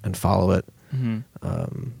going and follow it. Mhm. I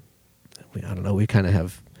don't know, we kind of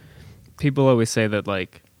have... People always say that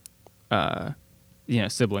like,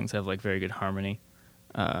 siblings have like very good harmony,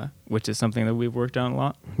 which is something that we've worked on a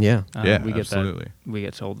lot. Yeah. Yeah, we get absolutely. We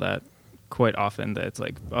get told that quite often, that it's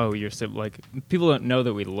like, oh, you're like, people don't know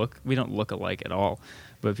that we don't look alike at all,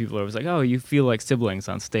 but people are always like, oh, you feel like siblings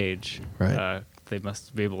on stage. Right. They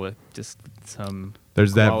must be able to just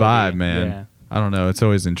There's that quality. vibe, man. Yeah. I don't know. It's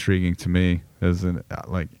always intriguing to me as an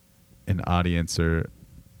audience or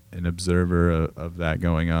an observer of that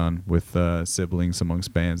going on with siblings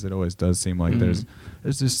amongst bands. It always does seem like Mhm.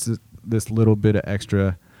 there's just this little bit of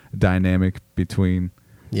extra dynamic between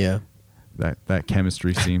Yeah. that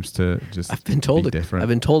chemistry seems to just I've been told be different. I've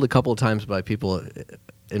been told a couple of times by people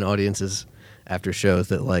in audiences after shows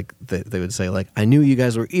that like they would say like, I knew you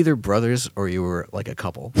guys were either brothers or you were like a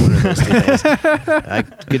couple. One of those two things. I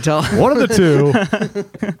could tell. One of the two.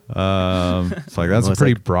 It's like that's Well, a it's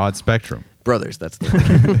pretty like- broad spectrum. Brothers. That's the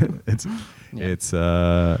thing.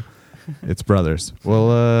 It's brothers.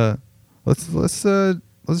 Well,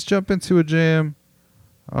 let's jump into a jam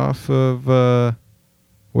off of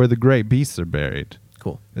Where the Great Beasts Are Buried.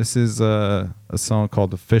 Cool. This is a song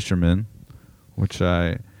called The Fisherman, which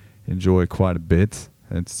I enjoy quite a bit.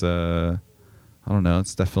 It's I don't know,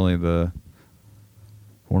 it's definitely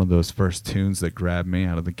one of those first tunes that grabbed me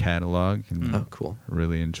out of the catalog, and Oh, cool.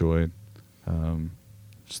 really enjoyed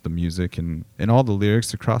just the music and all the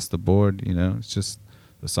lyrics across the board. It's just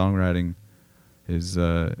the songwriting is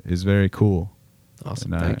very cool.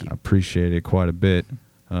 Awesome. And Thank I you. appreciate it quite a bit.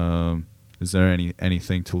 Is there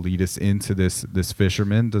anything to lead us into this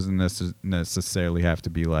fisherman? Doesn't necessarily have to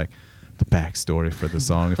be like the backstory for the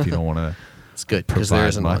song if you don't want to It's good because there provide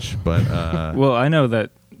isn't much. much. But Well, I know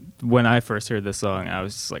that when I first heard this song, I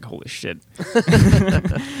was just like, holy shit.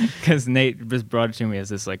 Because Nate just brought it to me as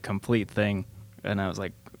this like complete thing. And I was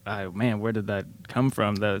like, oh, man, where did that come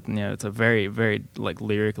from? That, it's a very, very like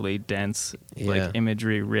lyrically dense, Yeah. like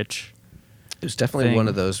imagery rich. It was definitely thing. one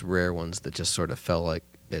of those rare ones that just sort of felt like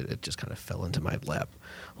it just kind of fell into my lap,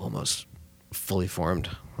 almost fully formed.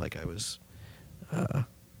 Like I was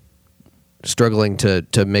struggling to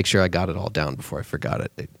make sure I got it all down before I forgot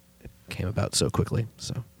it. It came about so quickly.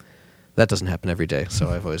 So that doesn't happen every day. So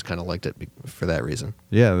I've always kind of liked it for that reason.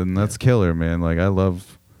 yeah, then that's killer, man. Like I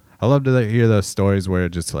love to hear those stories where it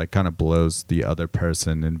just like kind of blows the other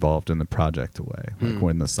person involved in the project away, like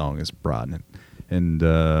when the song is brought in. And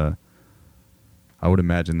I would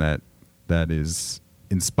imagine that is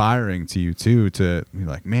inspiring to you too, to be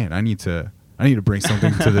like, man, I need to bring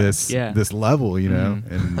something to this Yeah. this level,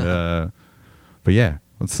 and but yeah,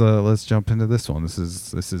 let's jump into this one. This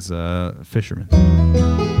is Fisherman.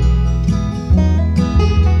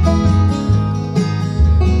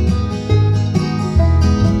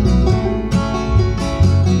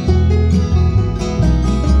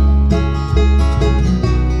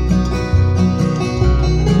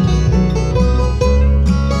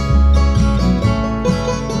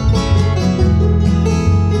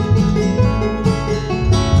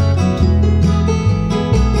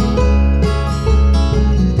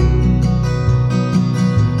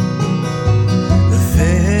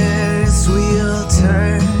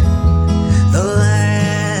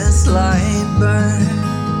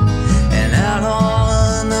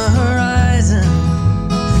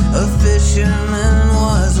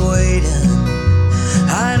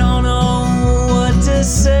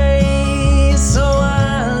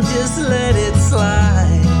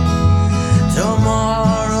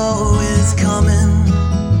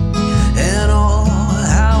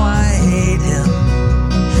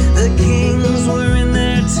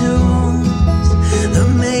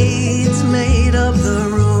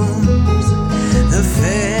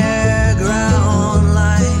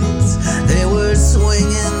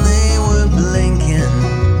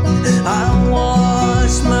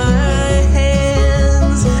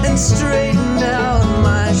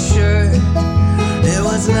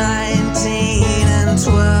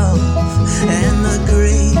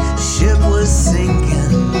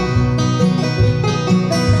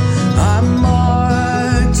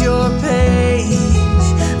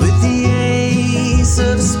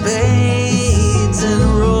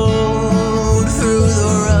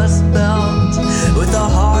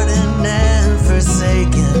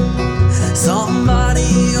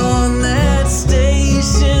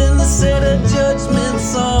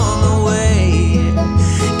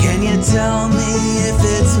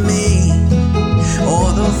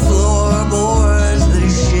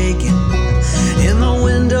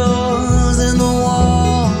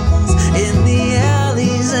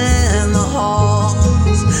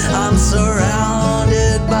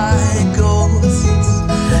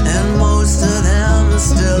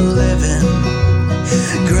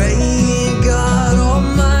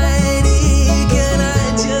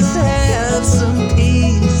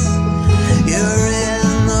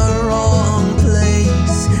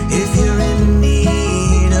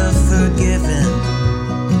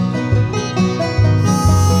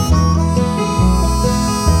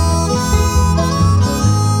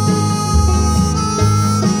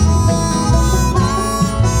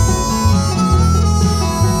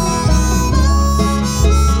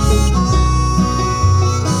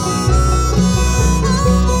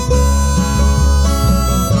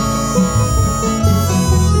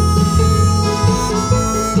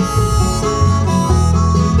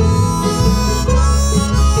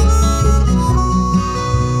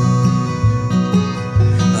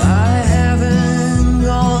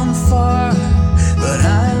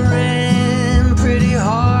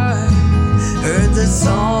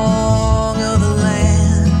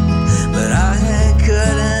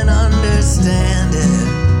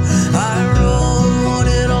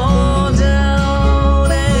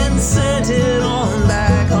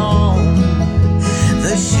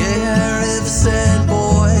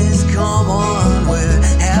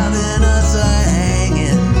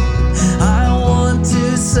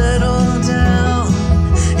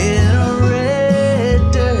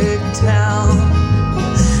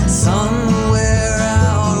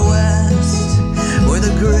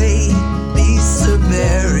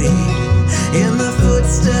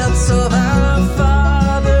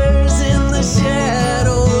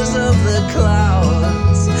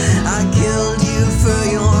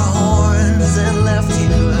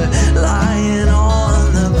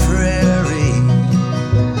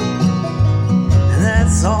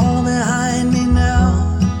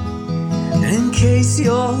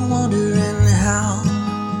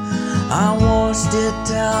 I washed it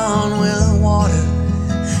down with water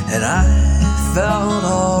and I felt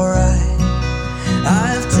alright.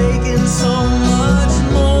 I've taken so much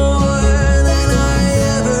more than I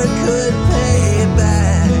ever could pay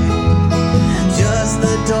back. Just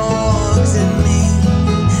the dogs and me,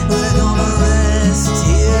 we're gonna rest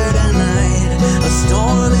here tonight. A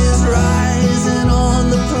storm is rising on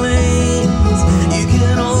the plains. You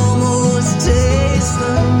can almost taste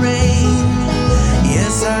the rain.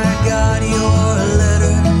 Yes, I got your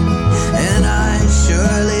letter, and I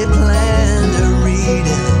surely plan to read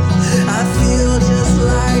it. I feel just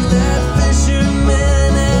like that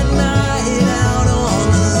fisherman at night out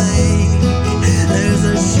on the lake. There's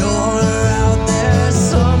a shore out there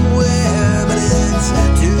somewhere, but it's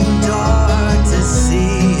too dark to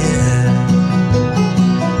see it.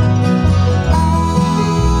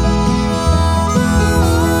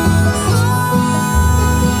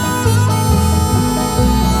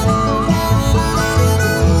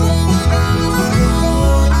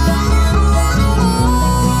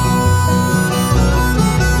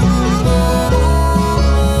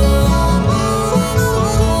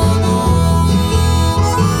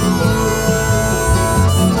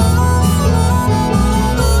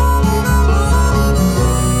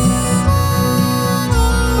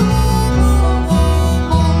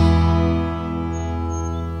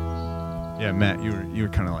 Yeah, Matt, you were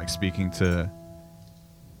kind of like speaking to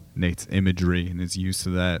Nate's imagery and his use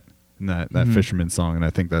of that and that fisherman song, and I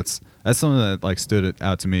think that's something that like stood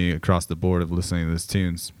out to me across the board of listening to these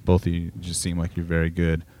tunes. Both of you just seem like you're very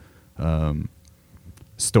good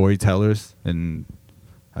storytellers, and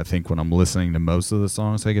I think when I'm listening to most of the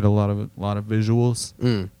songs, I get a lot of visuals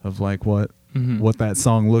of like what that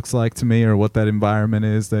song looks like to me, or what that environment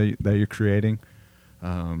is that you're creating.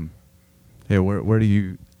 Yeah, where do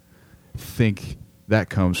you think that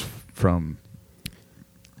comes from?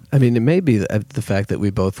 I mean, it may be the fact that we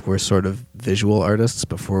both were sort of visual artists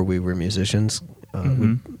before we were musicians.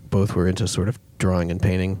 We both were into sort of drawing and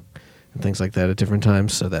painting and things like that at different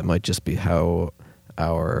times. So that might just be how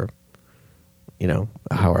our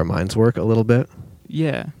minds work a little bit.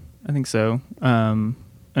 Yeah, I think so. And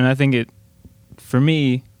I think for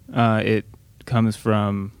me, it comes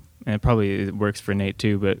from, and it works for Nate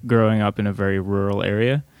too, but growing up in a very rural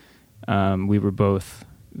area, we were both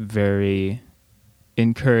very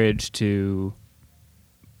encouraged to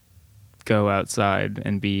go outside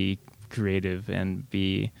and be creative and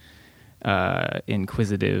be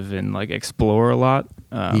inquisitive and like explore a lot.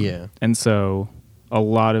 And so a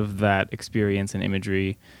lot of that experience and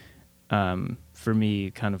imagery for me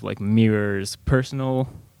kind of like mirrors personal,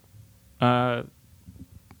 I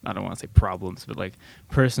don't want to say problems, but like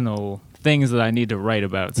personal things that I need to write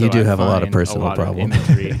about. So you do I have a lot of find personal problems. Of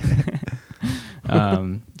imagery.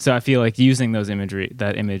 So I feel like using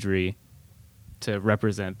that imagery to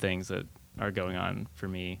represent things that are going on for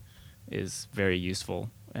me is very useful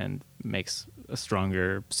and makes a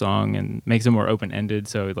stronger song and makes it more open-ended.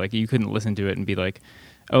 So like you couldn't listen to it and be like,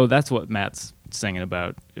 oh, that's what Matt's singing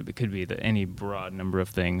about. It could be any broad number of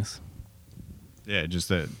things. Yeah, just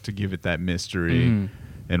to give it that mystery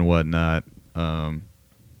and whatnot.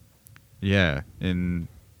 Yeah, and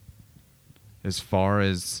as far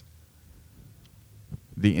as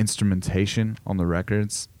the instrumentation on the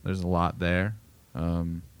records, there's a lot there.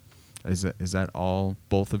 Is that all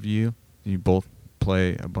both of you? Do you both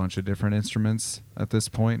play a bunch of different instruments at this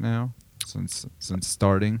point now, since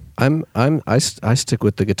starting? I stick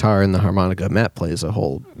with the guitar and the harmonica. Matt plays a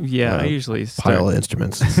whole I usually pile of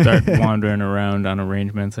instruments. Start wandering around on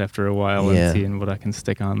arrangements after a while and seeing what I can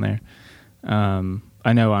stick on there.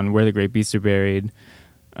 I know on Where the Great Beasts Are Buried,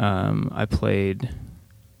 I played.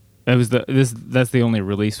 That's the only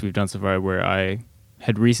release we've done so far where I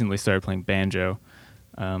had recently started playing banjo.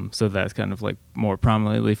 So that's kind of like more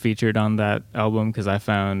prominently featured on that album because I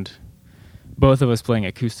found both of us playing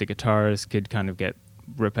acoustic guitars could kind of get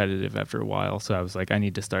repetitive after a while. So I was like, I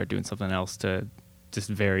need to start doing something else to just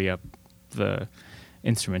vary up the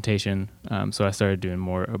instrumentation. So I started doing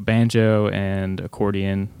more banjo and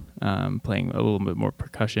accordion, playing a little bit more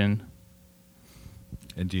percussion.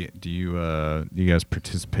 And do you guys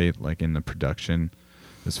participate like in the production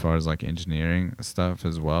as far as like engineering stuff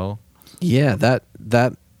as well? Yeah, that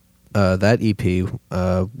EP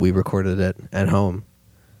we recorded it at home,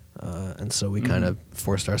 and so we kind of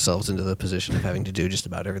forced ourselves into the position of having to do just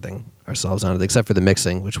about everything ourselves on it, except for the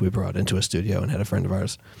mixing, which we brought into a studio and had a friend of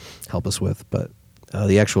ours help us with. But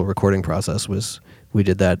the actual recording process we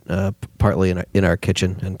did that partly in our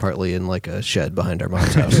kitchen and partly in like a shed behind our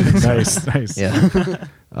mom's house. Nice. Yeah.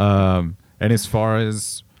 And as far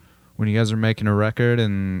as when you guys are making a record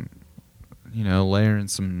and layering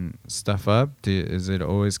some stuff up, is it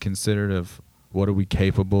always considered of what are we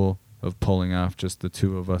capable of pulling off just the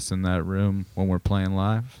two of us in that room when we're playing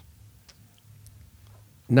live?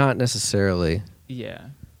 Not necessarily. Yeah.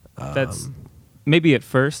 That's maybe at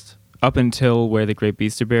first, up until Where the Great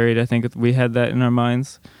Beasts Are Buried, I think we had that in our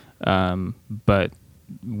minds. But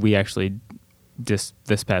we actually this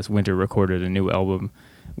past winter recorded a new album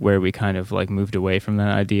where we kind of like moved away from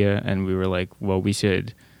that idea, and we were like, well, we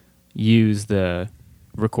should use the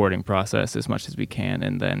recording process as much as we can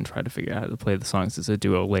and then try to figure out how to play the songs as a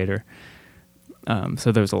duo later.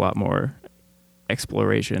 So there's a lot more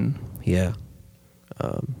exploration. Yeah.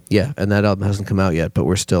 And that album hasn't come out yet, but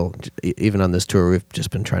we're still, even on this tour, we've just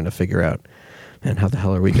been trying to figure out, man, how the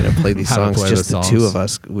hell are we going to play these songs? Just the two of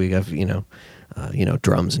us. We have,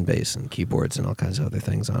 drums and bass and keyboards and all kinds of other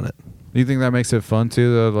things on it. Do you think that makes it fun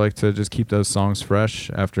too, though, like to just keep those songs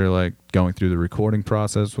fresh after like going through the recording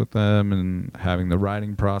process with them and having the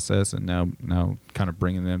writing process, and now kind of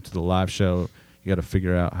bringing them to the live show? You got to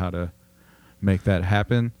figure out how to make that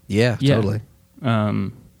happen. Yeah. Totally.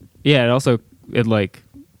 It also,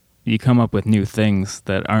 you come up with new things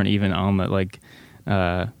that aren't even on the,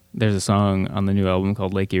 there's a song on the new album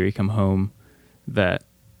called Lake Erie Come Home that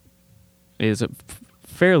is a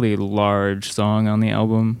fairly large song on the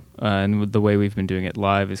album, and with the way we've been doing it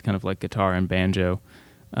live is kind of like guitar and banjo,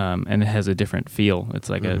 and it has a different feel. It's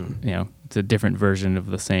like it's a different version of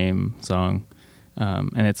the same song,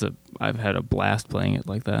 and I've had a blast playing it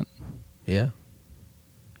like that. Yeah.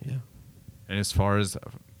 And as far as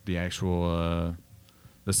the actual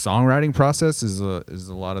the songwriting process, is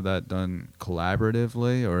a lot of that done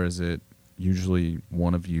collaboratively, or is it usually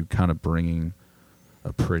one of you kind of bringing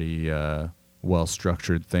a pretty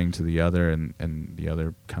well-structured thing to the other, and the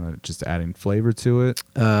other kind of just adding flavor to it?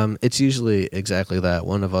 It's usually exactly that.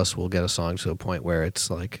 One of us will get a song to a point where it's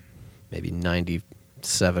like maybe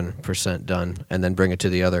 97% done, and then bring it to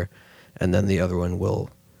the other, and then the other one will,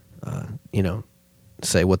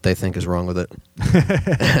 say what they think is wrong with it,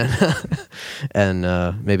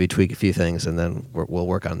 and maybe tweak a few things, and then we'll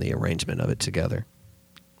work on the arrangement of it together.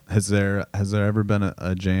 Has there ever been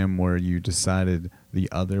a jam where you decided the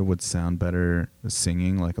other would sound better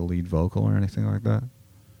singing, like a lead vocal or anything like that?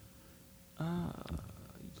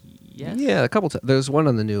 Yes. Yeah, a couple times. There's one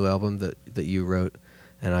on the new album that you wrote,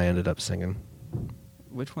 and I ended up singing.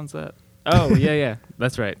 Which one's that? Oh, yeah,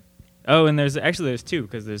 that's right. Oh, and there's two,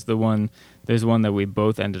 because there's one that we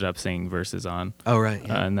both ended up singing verses on. Oh, right.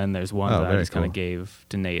 Yeah. And then there's one that I just kind of gave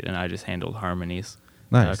to Nate, and I just handled harmonies.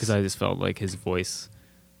 Nice. Because I just felt like his voice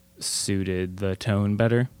suited the tone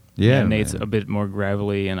better. Yeah, and Nate's man. a bit more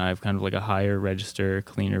gravelly, and I have kind of like a higher register,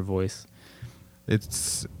 cleaner voice.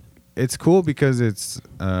 It's cool because it's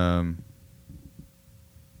I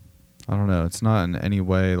don't know, it's not in any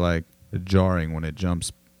way like jarring when it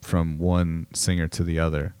jumps from one singer to the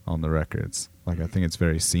other on the records. Like, I think it's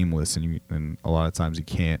very seamless, and a lot of times you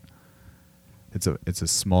can't. It's a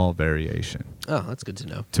small variation. Oh, that's good to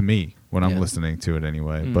know. To me, when I'm listening to it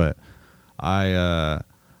anyway. But I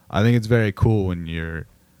think it's very cool when you're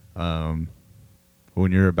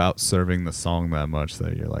about serving the song that much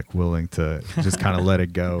that you're like willing to just kind of let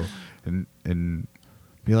it go and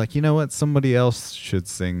be like, you know what, somebody else should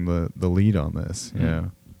sing the lead on this. You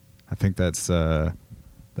know, I think that's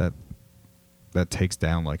that takes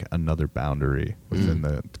down like another boundary within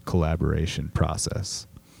the collaboration process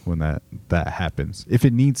when that happens, if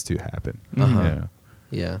it needs to happen.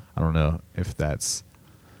 Yeah. I don't know if that's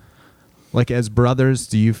like, as brothers,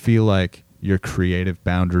 do you feel like your creative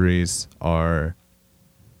boundaries are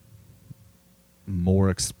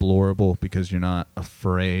more explorable because you're not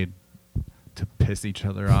afraid to piss each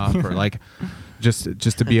other off, or like just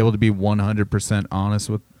to be able to be 100% honest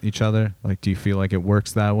with each other? Like, do you feel like it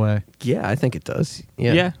works that way? Yeah, I think it does.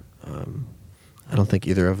 Yeah. I don't think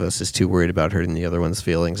either of us is too worried about hurting the other one's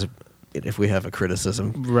feelings if we have a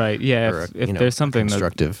criticism. Right. Yeah. Or if there's something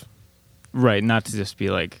constructive. Right. Not to just be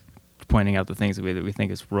like pointing out the things that we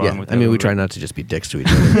think is wrong with it. I mean, we try not to just be dicks to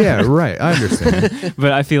each other. Yeah, right. I understand.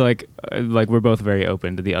 But I feel like we're both very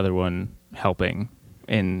open to the other one helping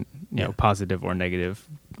in positive or negative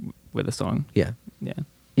with a song. Yeah.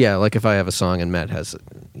 Yeah, like if I have a song and Matt has,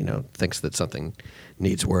 thinks that something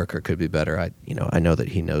needs work or could be better, I know that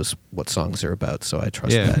he knows what songs are about, so I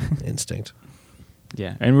trust that instinct.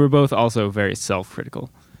 Yeah, and we're both also very self-critical.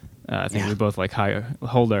 I think we both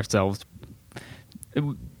hold ourselves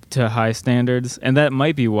to high standards, and that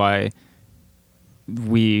might be why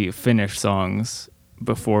we finish songs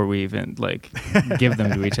before we even give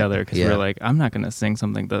them to each other, because we're like, I'm not going to sing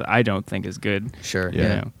something that I don't think is good. Sure. Yeah. You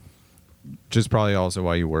know? Just probably also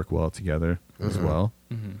why you work well together as well.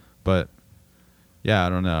 Mm-hmm. But yeah, I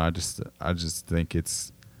don't know. I just think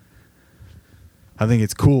it's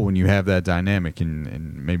cool when you have that dynamic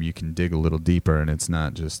and maybe you can dig a little deeper and it's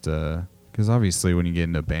not just because obviously when you get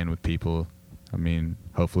into a band with people, I mean,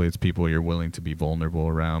 hopefully it's people you're willing to be vulnerable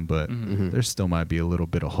around, but there still might be a little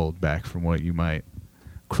bit of holdback from what you might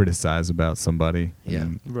criticize about somebody. Yeah.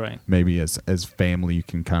 And Right. maybe as family you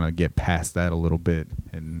can kind of get past that a little bit,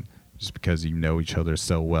 and just because you know each other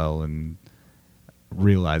so well and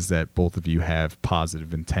realize that both of you have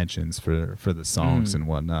positive intentions for the songs and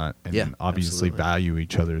whatnot, and Yeah, obviously absolutely. value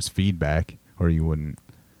each other's feedback, or you wouldn't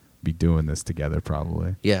be doing this together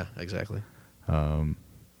probably. Yeah, exactly. I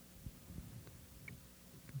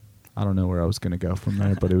don't know where I was going to go from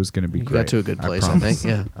there, but it was going to be You great. got to a good place, I promise.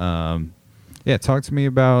 think. Yeah. Yeah, talk to me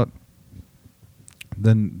about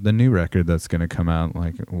the new record that's going to come out.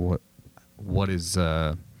 Like, what is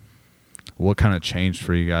what kind of changed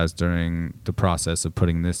for you guys during the process of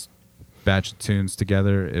putting this batch of tunes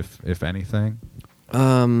together, if anything?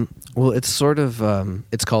 Well, it's sort of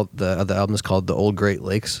it's called the album is called The Old Great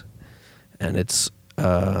Lakes, and it's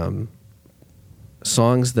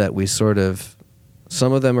songs that we sort of,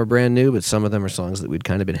 some of them are brand new, but some of them are songs that we'd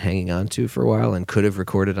kind of been hanging on to for a while and could have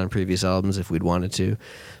recorded on previous albums if we'd wanted to,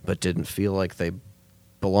 but didn't feel like they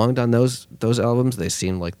belonged on those albums. They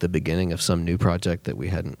seemed like the beginning of some new project that we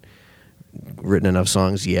hadn't written enough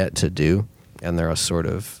songs yet to do, and they're a sort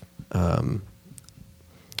of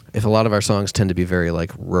if a lot of our songs tend to be very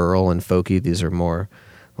like rural and folky, these are more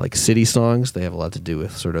like city songs. They have a lot to do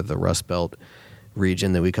with sort of the Rust Belt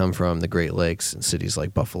region that we come from, the Great Lakes, and cities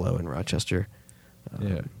like Buffalo and Rochester.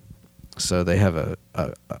 Yeah. So they have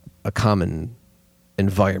a common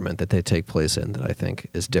environment that they take place in that I think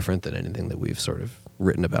is different than anything that we've sort of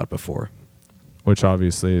written about before. Which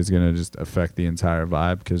obviously is going to just affect the entire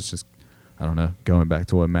vibe, because just, I don't know, going back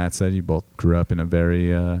to what Matt said, you both grew up in a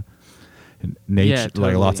very nature, Yeah, like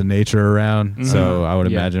totally. lots of nature around. Mhm. So I would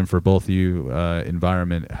Yeah. imagine for both of you,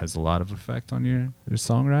 environment has a lot of effect on your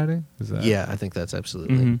songwriting. Is that? Yeah, I think that's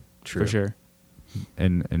absolutely Mhm. true. For sure.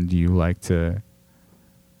 And do you like to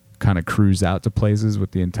kind of cruise out to places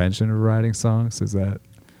with the intention of writing songs? Is that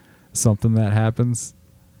something that happens?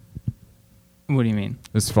 What do you mean?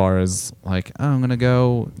 As far as like, oh, I'm gonna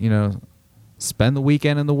go, spend the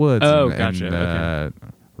weekend in the woods. Oh, and, gotcha, And,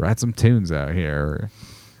 write some tunes out here.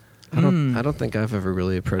 I don't think I've ever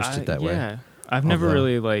really approached it that way. Yeah, I've never Although-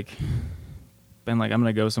 really been like, I'm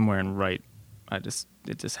gonna go somewhere and write. It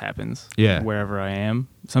just happens. Yeah. Wherever I am.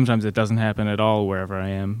 Sometimes it doesn't happen at all wherever I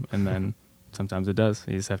am, and then sometimes it does.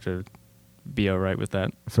 You just have to be all right with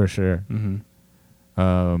that. For sure. Mm-hmm.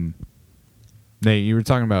 Nate, you were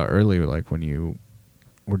talking about earlier, like when you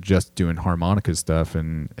were just doing harmonica stuff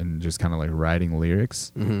and just kind of like writing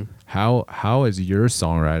lyrics. Mm-hmm. How has your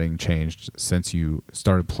songwriting changed since you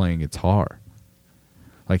started playing guitar?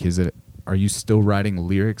 Like, are you still writing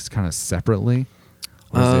lyrics kind of separately?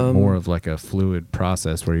 Or is it more of like a fluid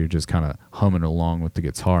process where you're just kind of humming along with the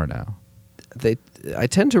guitar now? I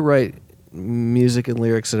tend to write music and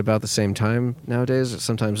lyrics at about the same time nowadays.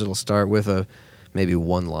 Sometimes it'll start with maybe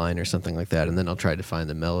one line or something like that, and then I'll try to find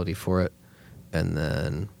the melody for it. And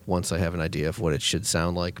then once I have an idea of what it should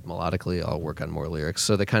sound like melodically, I'll work on more lyrics.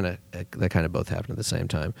 So they kind of both happen at the same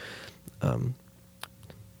time.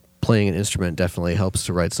 Playing an instrument definitely helps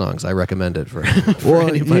to write songs. I recommend it for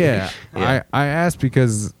anybody. Yeah. I asked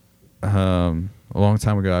because a long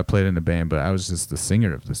time ago I played in a band, but I was just the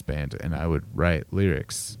singer of this band, and I would write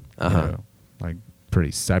lyrics, like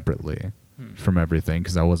pretty separately from everything,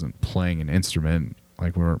 because I wasn't playing an instrument.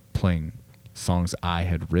 Like, we weren't playing songs I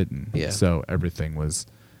had written. Yeah. So everything was,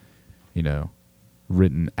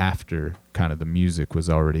 written after kind of the music was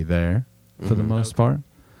already there for the most part.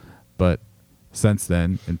 But since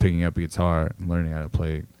then, in picking up a guitar and learning how to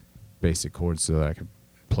play basic chords so that I could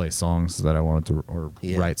play songs that I wanted to, or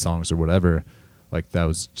write songs or whatever, like, that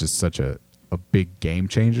was just such a big game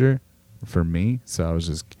changer for me. So I was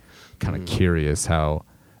just kind of curious how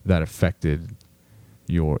that affected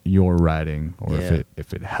your writing, or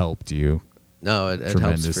if it helped you. No, it helps for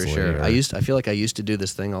tremendously, sure. or- I feel like I used to do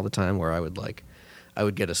this thing all the time where I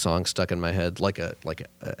would get a song stuck in my head, like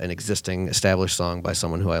an existing established song by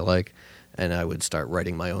someone who I like, and I would start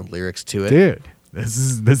writing my own lyrics to it. Dude, this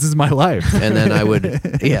is my life. And then I would,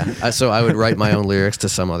 so I would write my own lyrics to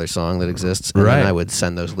some other song that exists, and Right. then I would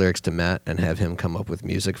send those lyrics to Matt and have him come up with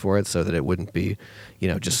music for it, so that it wouldn't be,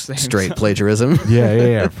 just same straight song. plagiarism.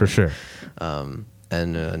 yeah, for sure.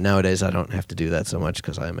 And nowadays I don't have to do that so much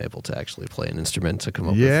because I am able to actually play an instrument to come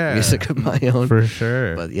up Yeah. with music of my own. For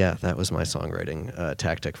sure. But yeah, that was my songwriting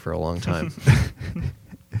tactic for a long time.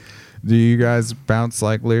 Do you guys bounce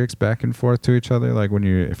like lyrics back and forth to each other? Like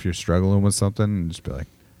if you're struggling with something, and just be like,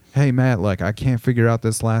 "Hey Matt, like I can't figure out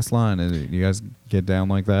this last line," and you guys get down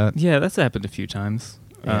like that? Yeah, that's happened a few times.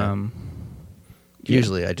 Yeah.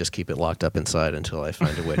 Usually I just keep it locked up inside until I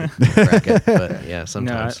find a way to crack it. But yeah,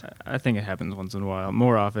 sometimes. No, I think it happens once in a while.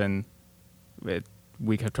 More often,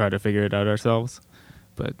 we could try to figure it out ourselves.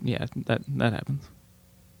 But yeah, that happens.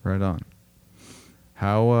 Right on.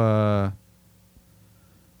 How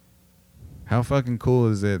fucking cool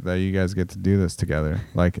is it that you guys get to do this together?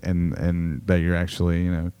 Like, and that you're actually,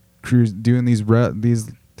 doing these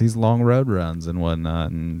long road runs and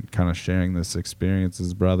whatnot, and kind of sharing this experience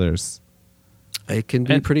as brothers. It can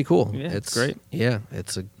be pretty cool. Yeah, it's great. Yeah,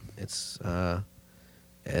 it's an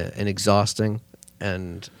exhausting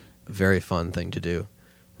and very fun thing to do,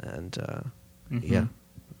 and yeah.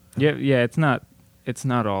 It's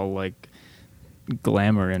not all like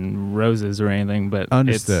glamour and roses or anything, but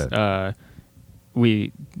Understood. It's,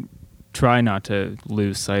 we try not to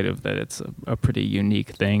lose sight of that. It's a pretty unique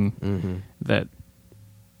thing. Mm-hmm. That,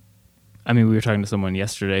 I mean, we were talking to someone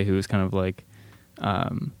yesterday who was kind of like, I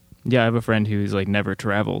have a friend who's like never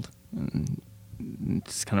traveled. And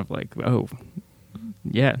it's kind of like, oh,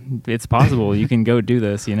 yeah, it's possible. You can go do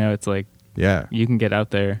this. It's like, Yeah. you can get out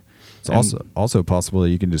there. It's also possible that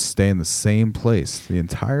you can just stay in the same place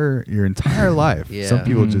your entire life. Yeah. Some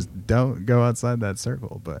people Mhm. just don't go outside that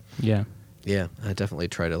circle, but Yeah. Yeah, I definitely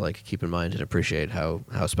try to like keep in mind and appreciate how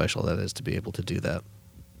special that is to be able to do that.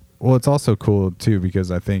 well, it's also cool too because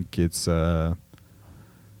I think it's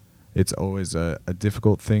always a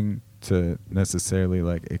difficult thing to necessarily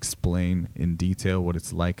like explain in detail what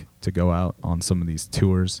it's like to go out on some of these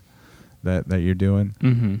tours that you're doing.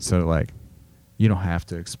 Mm-hmm. So like you don't have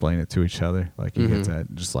to explain it to each other. Like you get to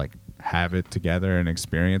just like have it together and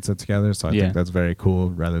experience it together. So I Yeah. think that's very cool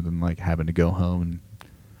rather than like having to go home and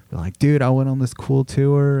be like, dude, I went on this cool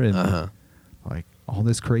tour and like all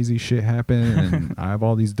this crazy shit happened and I have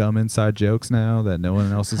all these dumb inside jokes now that no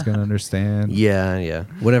one else is going to understand. Yeah.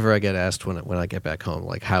 Whenever I get asked when I get back home,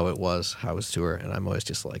 like how was tour, and I'm always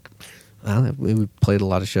just like, well, we played a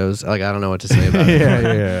lot of shows. Like I don't know what to say about it.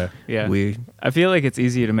 Yeah. Yeah. I feel like it's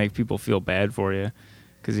easier to make people feel bad for you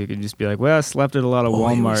because you could just be like, well, I slept at a lot of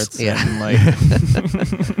Walmarts. And like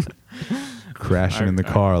Crashing in the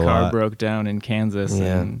car a lot. Car broke down in Kansas.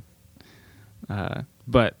 Yeah. And,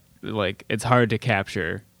 but like it's hard to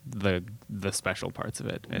capture the special parts of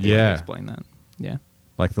it and Yeah. explain that. Yeah.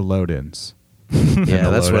 Like the load-ins. Yeah,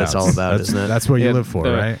 The that's what it's loadouts. all about, That's- isn't it? That's what you Yeah, live for,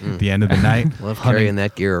 the- right? At the end of the night, Love carrying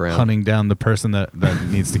that gear around. hunting down the person that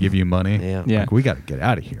needs to give you money. Yeah. Yeah. Like, we got to get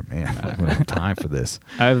out of here, man. Like, we don't have time for this.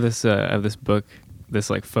 I have this book, this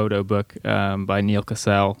like photo book by Neil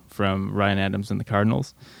Cassell from Ryan Adams and the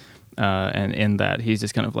Cardinals. And in that, he's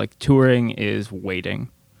just kind of like touring is waiting.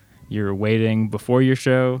 You're waiting before your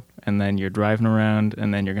show, and then you're driving around,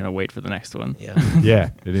 and then you're going to wait for the next one. Yeah. Yeah,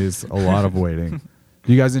 it is a lot of waiting.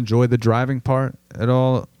 Do you guys enjoy the driving part at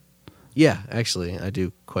all? Yeah, actually, I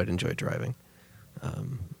do quite enjoy driving.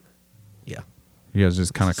 Yeah. You guys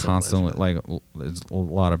just kind of So constantly, like, there's a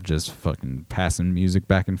lot of just fucking passing music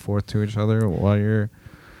back and forth to each other while you're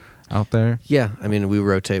out there? Yeah, I mean, we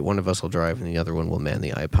rotate. One of us will drive, and the other one will man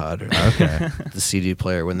the iPod or Okay. the CD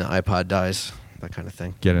player when the iPod dies, that kind of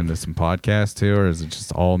thing. Get into some podcasts too, or is it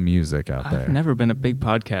just all music out there? I've never been a big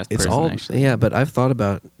podcast It's person, all, actually. yeah, but I've thought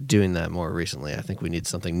about doing that more recently. I think we need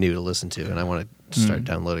something new to listen to, and I want to start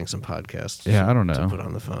downloading some podcasts. Yeah, I don't to know. put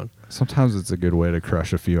on the phone. Sometimes it's a good way to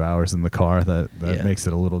crush a few hours in the car. That Yeah. makes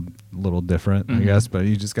it a little different, I Mhm. guess. But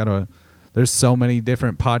you just gotta. There's so many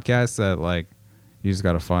different podcasts that like you just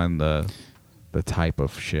gotta find the type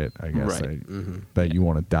of shit, I guess, Right. that you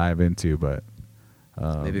want to dive into. But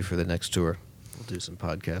Maybe for the next tour, we'll do some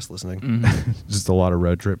podcast listening. Mhm. just a lot of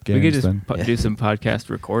road trip games. We could just then. Yeah. do some podcast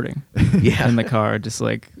recording Yeah. in the car, just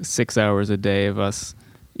like 6 hours a day of us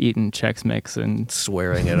eating Chex Mix and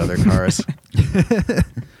Swearing at other cars.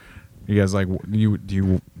 You guys like do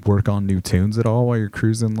you work on new tunes at all while you're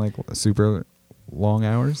cruising like super long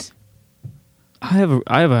hours? I have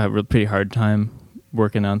a pretty hard time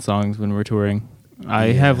working on songs when we're touring. I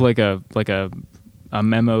Yeah. have like a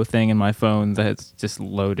memo thing in my phone that's just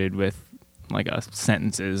loaded with like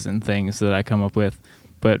sentences and things that I come up with.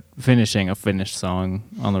 But finishing a finished song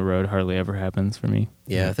on the road hardly ever happens for me.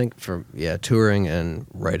 Yeah, I think touring and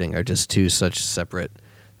writing are just two such separate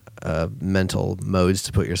mental modes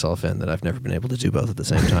to put yourself in that I've never been able to do both at the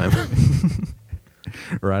same time.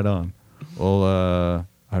 Right on. Well,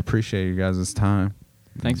 I appreciate you guys' time.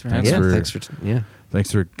 Thanks for Thanks having yeah, us. for-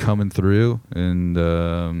 Thanks for coming through, and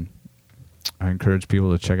I encourage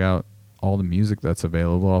people to check out all the music that's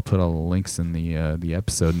available. I'll put all the links in the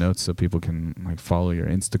episode notes so people can like follow your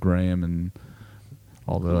Instagram and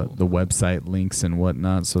all the website links and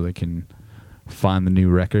whatnot, so they can find the new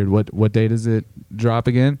record. What date does it drop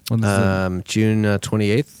again? When does June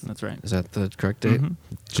 28th. That's right. Is that the correct date? Mhm.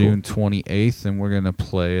 June 28th, and we're gonna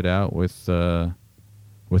play it out with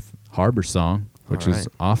Harbor Song, which All is right.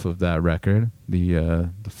 off of that record, the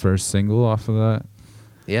first single off of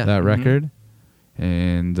Yeah. that record,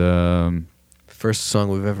 and First song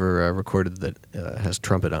we've ever recorded that has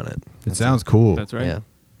trumpet on it. it sounds cool. That's right. Yeah.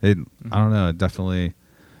 I don't know. It definitely.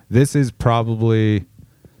 This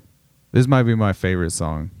might be my favorite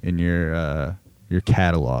song in your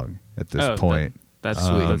catalog at this Oh, point. That's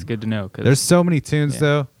sweet. That's good to know. 'Cause There's so many tunes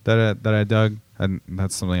Yeah. though that I dug, and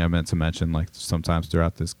that's something I meant to mention. Like sometimes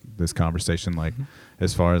throughout this conversation, like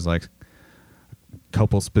as far as like a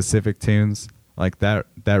couple specific tunes, like that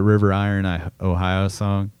River Iron Ohio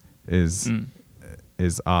song is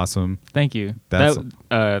awesome. Thank you. That's-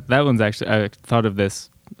 That one's actually, I thought of this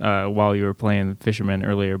while you were playing Fisherman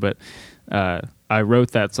earlier, but I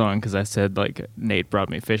wrote that song because I said, like, Nate brought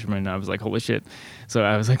me Fisherman, and I was like, holy shit. So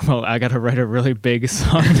I was like, well, I got to write a really big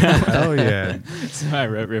song now. Oh yeah, So I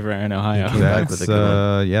wrote River Iron, Ohio. Came back with that's a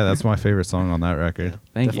good one. yeah, that's my favorite song on that record.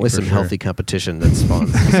 Thank Definitely you. some for sure. healthy competition that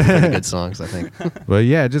spawns some pretty good songs, I think. But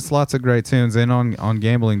yeah, just lots of great tunes. And on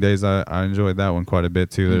Gambling Days, I enjoyed that one quite a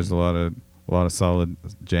bit too. There's a lot of solid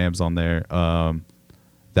jams on there.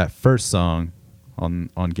 That first song on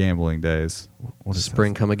Gambling Days, what is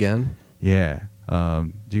Spring that? Come Again? Yeah.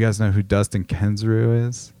 Do you guys know who Dustin Kensrue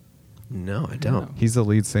is? No, I don't. He's the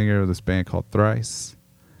lead singer of this band called Thrice.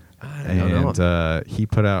 I don't know. And he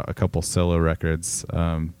put out a couple solo records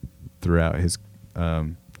throughout his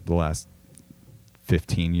the last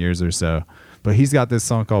 15 years or so. But he's got this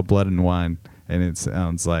song called Blood and Wine, and it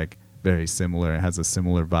sounds like very similar. It has a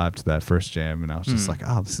similar vibe to that first jam, and I was just like,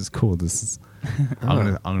 oh, this is cool. This is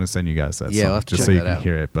I'm gonna send you guys that Yeah, song I'll have to just check so you that can out.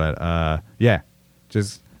 hear it. But yeah,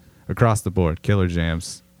 just across the board, killer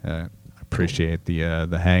jams. Appreciate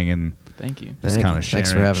the hanging. Thank you. Just Thank kind you. of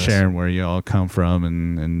Thanks for having us. sharing where you all come from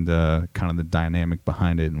and kind of the dynamic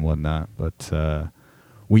behind it and whatnot. But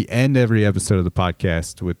we end every episode of the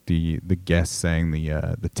podcast with the guest saying the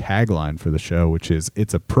tagline for the show, which is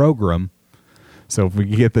 "It's a program." So if we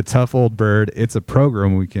can get the tough old bird, "It's a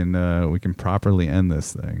program," we can properly end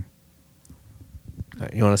this thing. All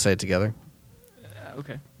right, you want to say it together?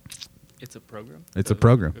 Okay. It's a program? It's a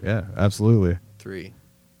program. Yeah, absolutely. 3,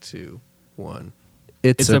 2, 1.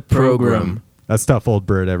 It's a program. That's Tough Old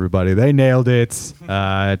Bird, everybody. They nailed it.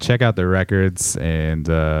 Check out their records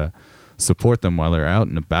and support them while they're out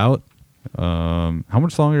and about. How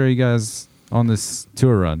much longer are you guys on this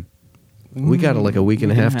tour run? We got like a week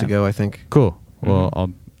and a half to go, I think. Cool. Well,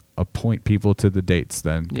 I'll appoint people to the dates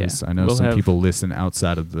then, because Yeah. I know We'll some have- people listen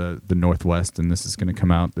outside of the Northwest, and this is going to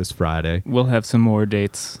come out this Friday. We'll have some more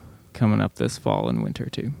dates coming up this fall and winter,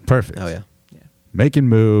 too. Perfect. Oh, yeah. Making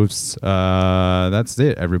moves. That's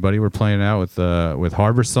it, everybody. We're playing out with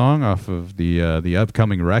Harbor Song off of the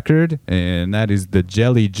upcoming record, and that is the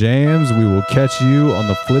Jelly Jams. We will catch you on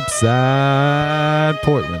the flip side,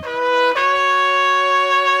 Portland.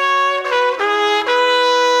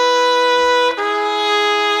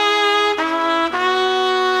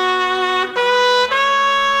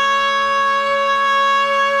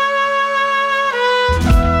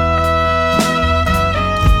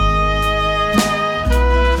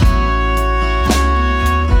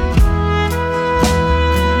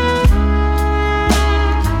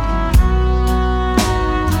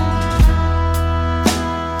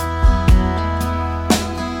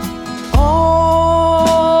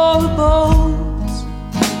 All the boats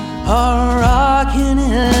are rocking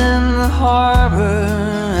in the harbor,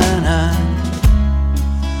 and I'm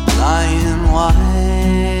lying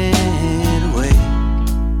wide awake.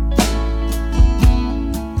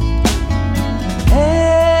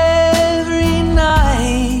 Every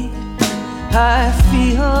night I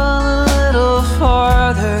feel a little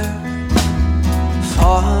farther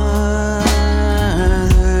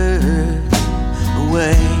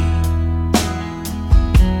away.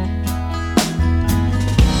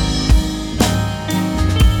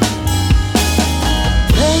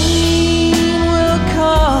 Rain will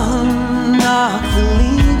come, knock the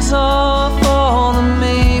leaves off all the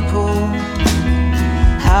maple,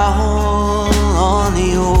 howl on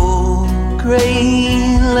the old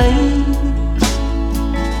gray lakes,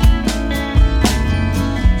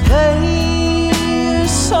 play your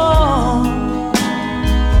song,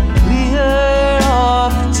 clear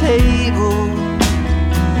off the table,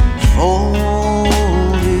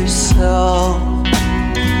 fold yourself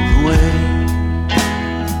away.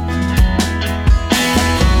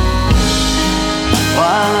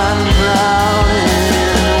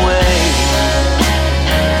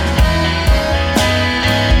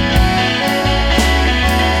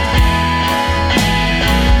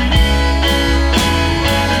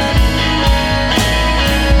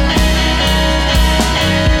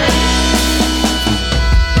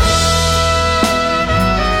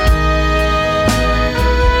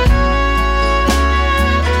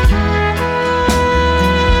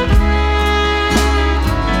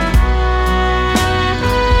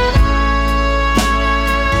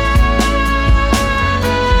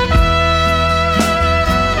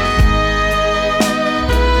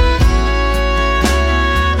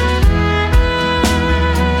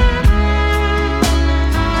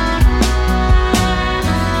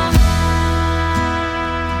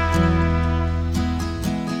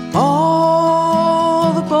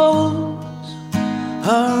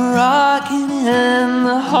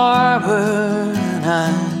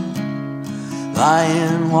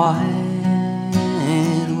 lying wide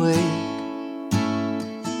awake.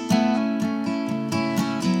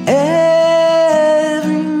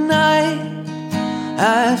 Every night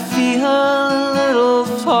I feel a little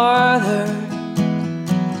farther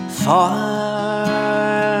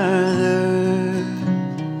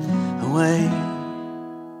away.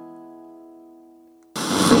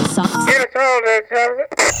 Get all that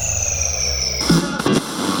time.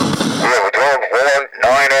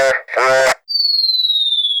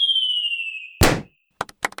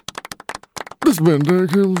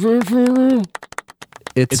 194.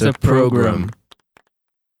 It's a program.